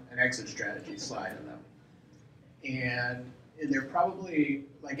have an exit strategy slide in them. And they're probably,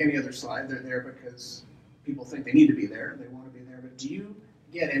 like any other slide, they're there because people think they need to be there, they want to be there. But do you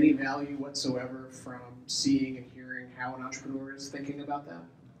get any value whatsoever from seeing and hearing how an entrepreneur is thinking about that?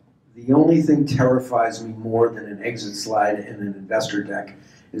 The only thing terrifies me more than an exit slide in an investor deck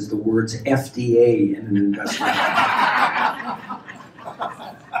is the words FDA in an investor deck.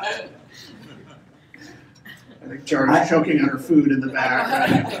 I think Charu's choking on her food in the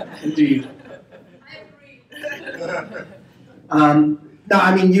back. Indeed. No,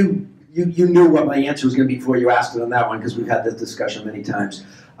 I mean, you knew what my answer was going to be before you asked it on that one, because we've had this discussion many times.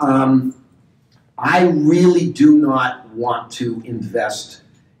 I really do not want to invest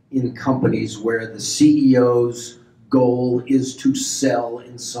in companies where the CEO's goal is to sell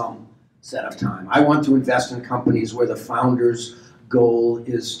in some set of time. I want to invest in companies where the founder's goal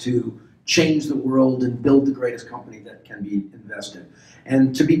is to change the world and build the greatest company that can be invested.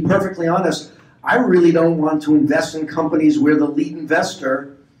 And to be perfectly honest, I really don't want to invest in companies where the lead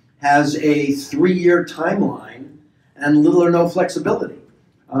investor has a 3-year timeline and little or no flexibility.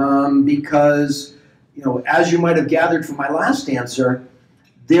 Because, you know, as you might have gathered from my last answer,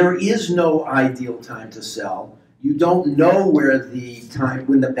 there is no ideal time to sell. You don't know when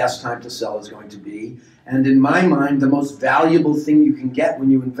the best time to sell is going to be. And in my mind, the most valuable thing you can get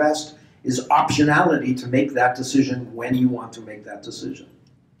when you invest is optionality to make that decision when you want to make that decision.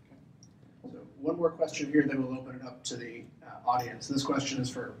 So one more question here, then we'll open it up to the audience. This question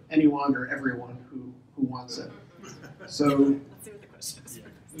is for anyone or everyone who wants it. So Let's see what the question is.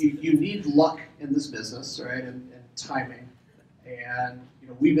 You need luck in this business, right, and timing. And you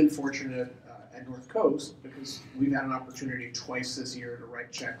know, we've been fortunate at North Coast because we've had an opportunity twice this year to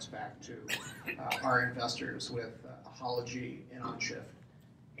write checks back to our investors with Ahology and OnShift.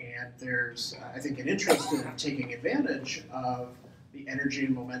 And there's, I think, an interest in taking advantage of the energy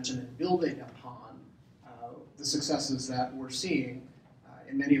and momentum in building upon the successes that we're seeing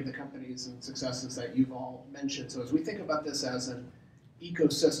in many of the companies and successes that you've all mentioned. So as we think about this as an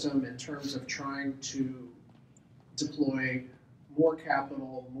ecosystem in terms of trying to deploy more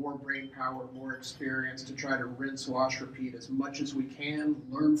capital, more brain power, more experience to try to rinse, wash, repeat as much as we can,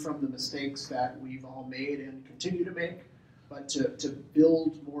 learn from the mistakes that we've all made and continue to make, but to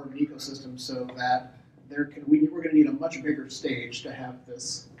build more of an ecosystem so that we're going to need a much bigger stage to have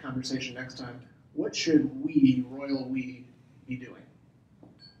this conversation next time. What should we, royal we, be doing?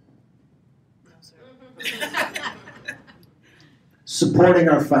 Supporting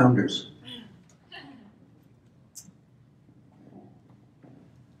our founders.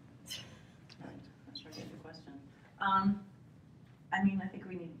 I mean, I think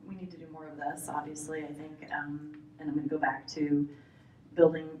we need to do more of this. Obviously, I think, and I'm going to go back to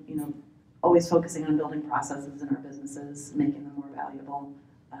building. Always focusing on building processes in our businesses, making them more valuable.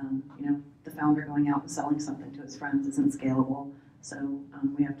 The founder going out and selling something to his friends isn't scalable. So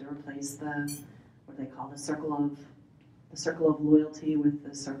we have to replace what they call the circle of loyalty with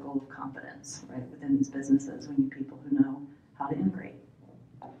the circle of competence, right? Within these businesses, we need people who know how to integrate.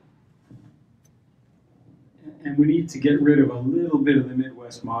 And we need to get rid of a little bit of the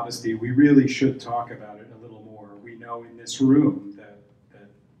Midwest modesty. We really should talk about it a little more. We know in this room that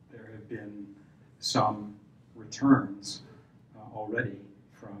there have been some returns already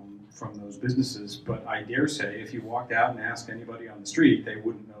from those businesses, but I dare say if you walked out and asked anybody on the street, they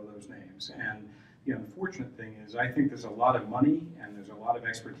wouldn't know those names. And the unfortunate thing is I think there's a lot of money and there's a lot of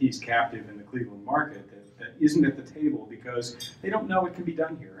expertise captive in the Cleveland market that isn't at the table because they don't know it can be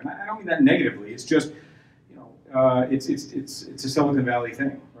done here. And I don't mean that negatively. It's just, it's a Silicon Valley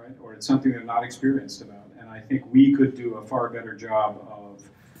thing, right? Or it's something they're not experienced about. And I think we could do a far better job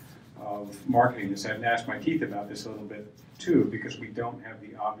of marketing this. I've gnashed my teeth about this a little bit too because we don't have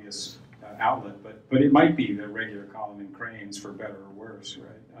the obvious outlet, but it might be the regular column in Cranes for better or worse,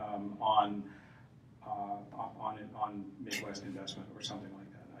 right? On Midwest investment or something like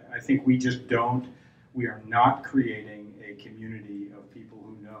that. I think we are not creating a community of people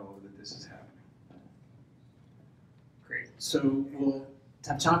who know that this is happening. Great. So we'll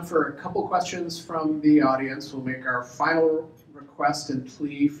have time for a couple questions from the audience. We'll make our final request and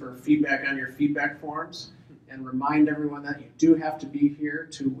plea for feedback on your feedback forms and remind everyone that you do have to be here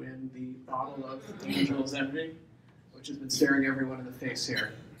to win the bottle of Angel's Envy, which has been staring everyone in the face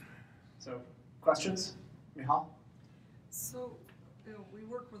here. So, questions? Mihal? So, we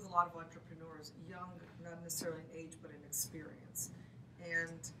work with a lot of entrepreneurs, young, not necessarily in age, but in experience.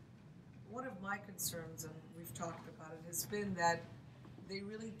 And one of my concerns, and we've talked about it, has been that they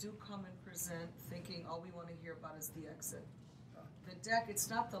really do come and present thinking all we want to hear about is the exit. The deck, it's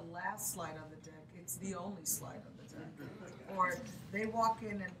not the last slide on the deck, it's the only slide on the deck. Or they walk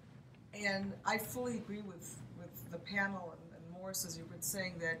in and I fully agree with the panel and Morris, as you've been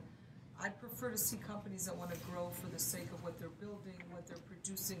saying, that I'd prefer to see companies that want to grow for the sake of what they're building, what they're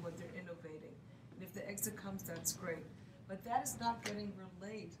producing, what they're innovating. And if the exit comes, that's great. But that is not getting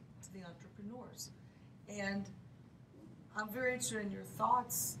relayed to the entrepreneurs. And I'm very interested in your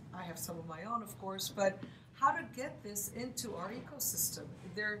thoughts. I have some of my own, of course, but how to get this into our ecosystem.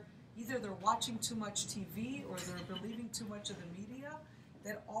 Either they're watching too much TV or they're believing too much of the media,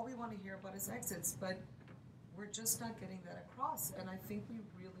 that all we want to hear about is exits, but we're just not getting that across. And I think we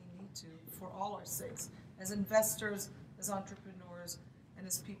really need to, for all our sakes, as investors, as entrepreneurs, and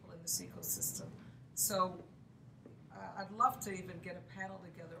as people in this ecosystem. So I'd love to even get a panel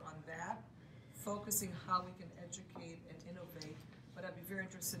together on that, focusing how we can educate and innovate, but I'd be very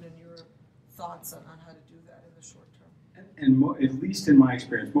interested in your thoughts on how to do that in the short term. And at least in my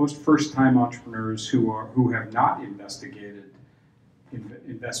experience, most first-time entrepreneurs who have not investigated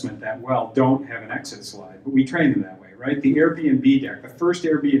investment that well don't have an exit slide, but we train them that way, right? The Airbnb deck, the first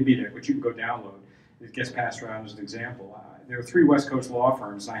Airbnb deck, which you can go download, it gets passed around as an example. There are 3 West Coast law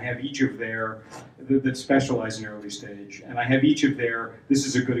firms, and I have each of their, that specialize in early stage, and I have each of their, this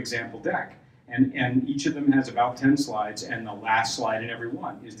is a good example deck. And each of them has about 10 slides, and the last slide in every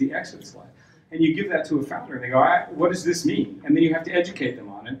one is the exit slide. And you give that to a founder, and they go, what does this mean? And then you have to educate them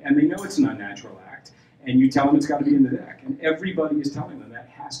on it, and they know it's an unnatural act, and you tell them it's got to be in the deck. And everybody is telling them that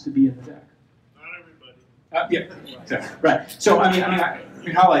has to be in the deck. Not everybody. Yeah, right. So I mean,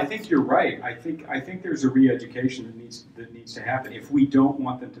 Hal, I think you're right. I think there's a re-education that needs to happen. If we don't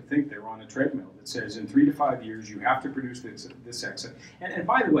want them to think they're on a treadmill that says in 3 to 5 years you have to produce this exit. And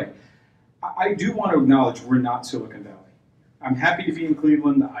by the way, I do want to acknowledge we're not Silicon Valley. I'm happy to be in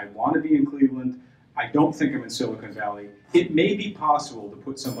Cleveland. I want to be in Cleveland. I don't think I'm in Silicon Valley. It may be possible to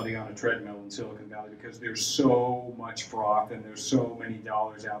put somebody on a treadmill in Silicon Valley because there's so much froth and there's so many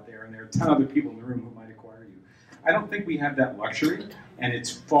dollars out there and there are a ton of other people in the room who might acquire you. I don't think we have that luxury, and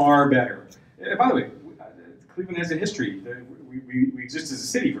it's far better. By the way, Cleveland has a history. We exist as a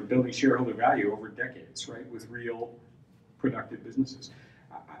city for building shareholder value over decades, right, with real productive businesses.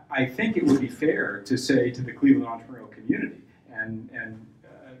 I think it would be fair to say to the Cleveland entrepreneurial community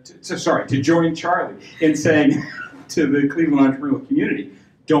to join Charlie in saying to the Cleveland entrepreneurial community,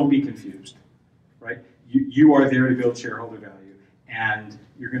 don't be confused, right? You are there to build shareholder value, and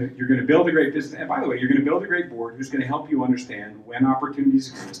you're gonna build a great business. And by the way, you're gonna build a great board who's gonna help you understand when opportunities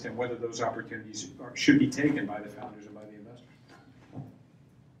exist and whether those opportunities should be taken by the founders and by the investors.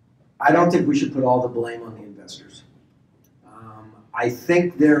 I don't think we should put all the blame on the investors. I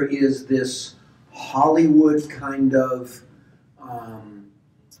think there is this Hollywood kind of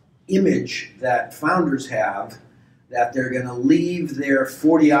image that founders have that they're going to leave their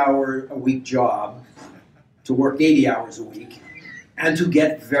 40-hour-a-week job to work 80 hours a week and to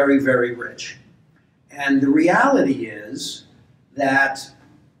get very, very rich. And the reality is that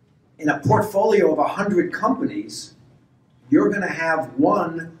in a portfolio of 100 companies, you're going to have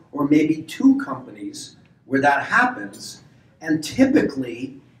one or maybe two companies where that happens, and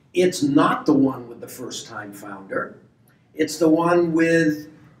typically it's not the one with the first-time founder. It's the one with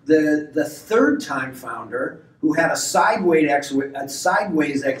the third-time founder who had a sideways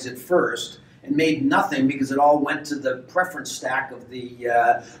exit first and made nothing because it all went to the preference stack of the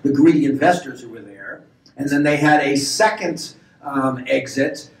greedy investors who were there. And then they had a second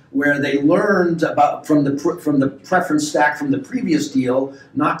exit where they learned about from the preference stack from the previous deal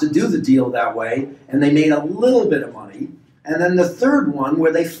not to do the deal that way, and they made a little bit of money. And then the third one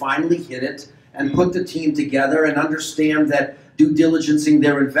where they finally hit it and put the team together and understand that due diligencing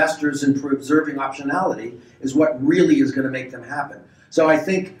their investors and preserving optionality is what really is going to make them happen. So I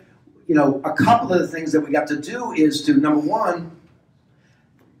think, you know, a couple of the things that we got to do is to, number one,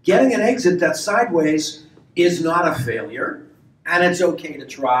 getting an exit that's sideways is not a failure, and it's okay to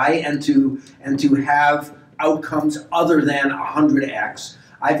try and to have outcomes other than 100x.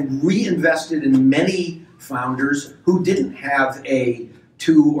 I've reinvested in many founders who didn't have a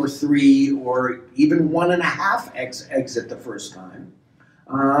 2 or 3 or even 1.5x exit the first time.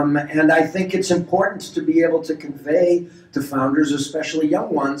 And I think it's important to be able to convey to founders, especially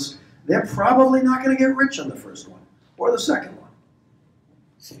young ones, they're probably not going to get rich on the first one or the second one.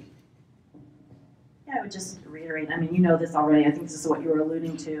 Yeah, I would just reiterate, I mean, you know this already, I think this is what you were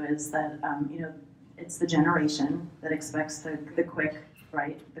alluding to, is that, you know, it's the generation that expects the quick,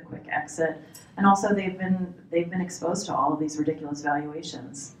 right, the quick exit. And also they've been exposed to all of these ridiculous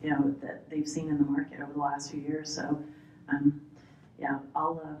valuations, you know, that they've seen in the market over the last few years. So, yeah,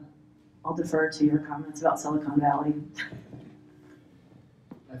 I'll defer to your comments about Silicon Valley.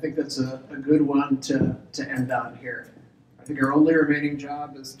 I think that's a good one to end on here. I think our only remaining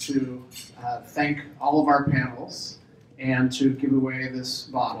job is to thank all of our panels and to give away this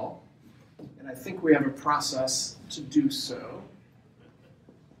bottle. And I think we have a process to do so.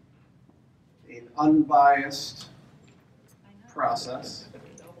 An unbiased process.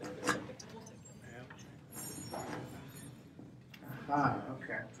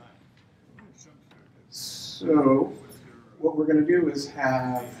 Okay. So what we're going to do is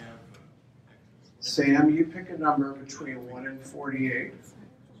have Sam, you pick a number between 1 and 48.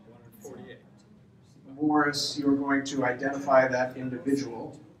 Morris, you're going to identify that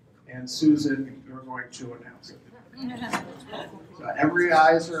individual. And Susan, you're going to announce it. So every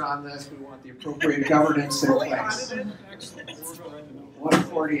eyes are on this. We want the appropriate governance in place.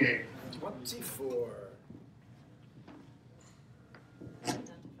 148. 24.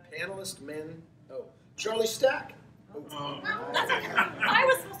 Panelist men. Oh, Charlie Stack. Oh, that's okay. I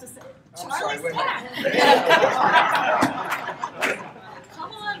was supposed to say Charlie Stack.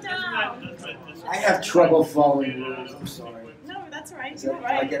 Come on down. I have trouble following rules. I'm sorry. No, that's right. Did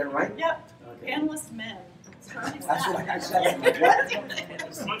I get it right? Yep. Okay. Panelist men. That's what I said.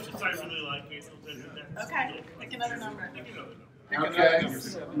 As much as I really like it, okay, pick another number. Okay. I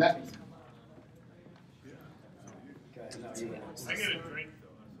get a drink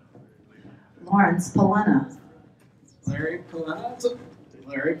though. Lawrence Polena. Larry Polena.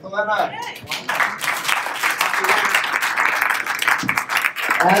 Larry Polena.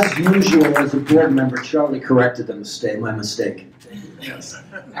 As usual, as a board member, Charlie corrected my mistake. Yes.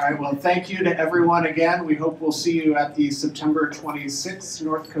 All right, well, thank you to everyone again. We hope we'll see you at the September 26th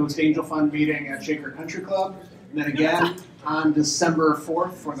North Coast Angel Fund meeting at Shaker Country Club. And then again on December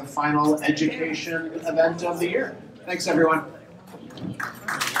 4th for the final education event of the year. Thanks, everyone.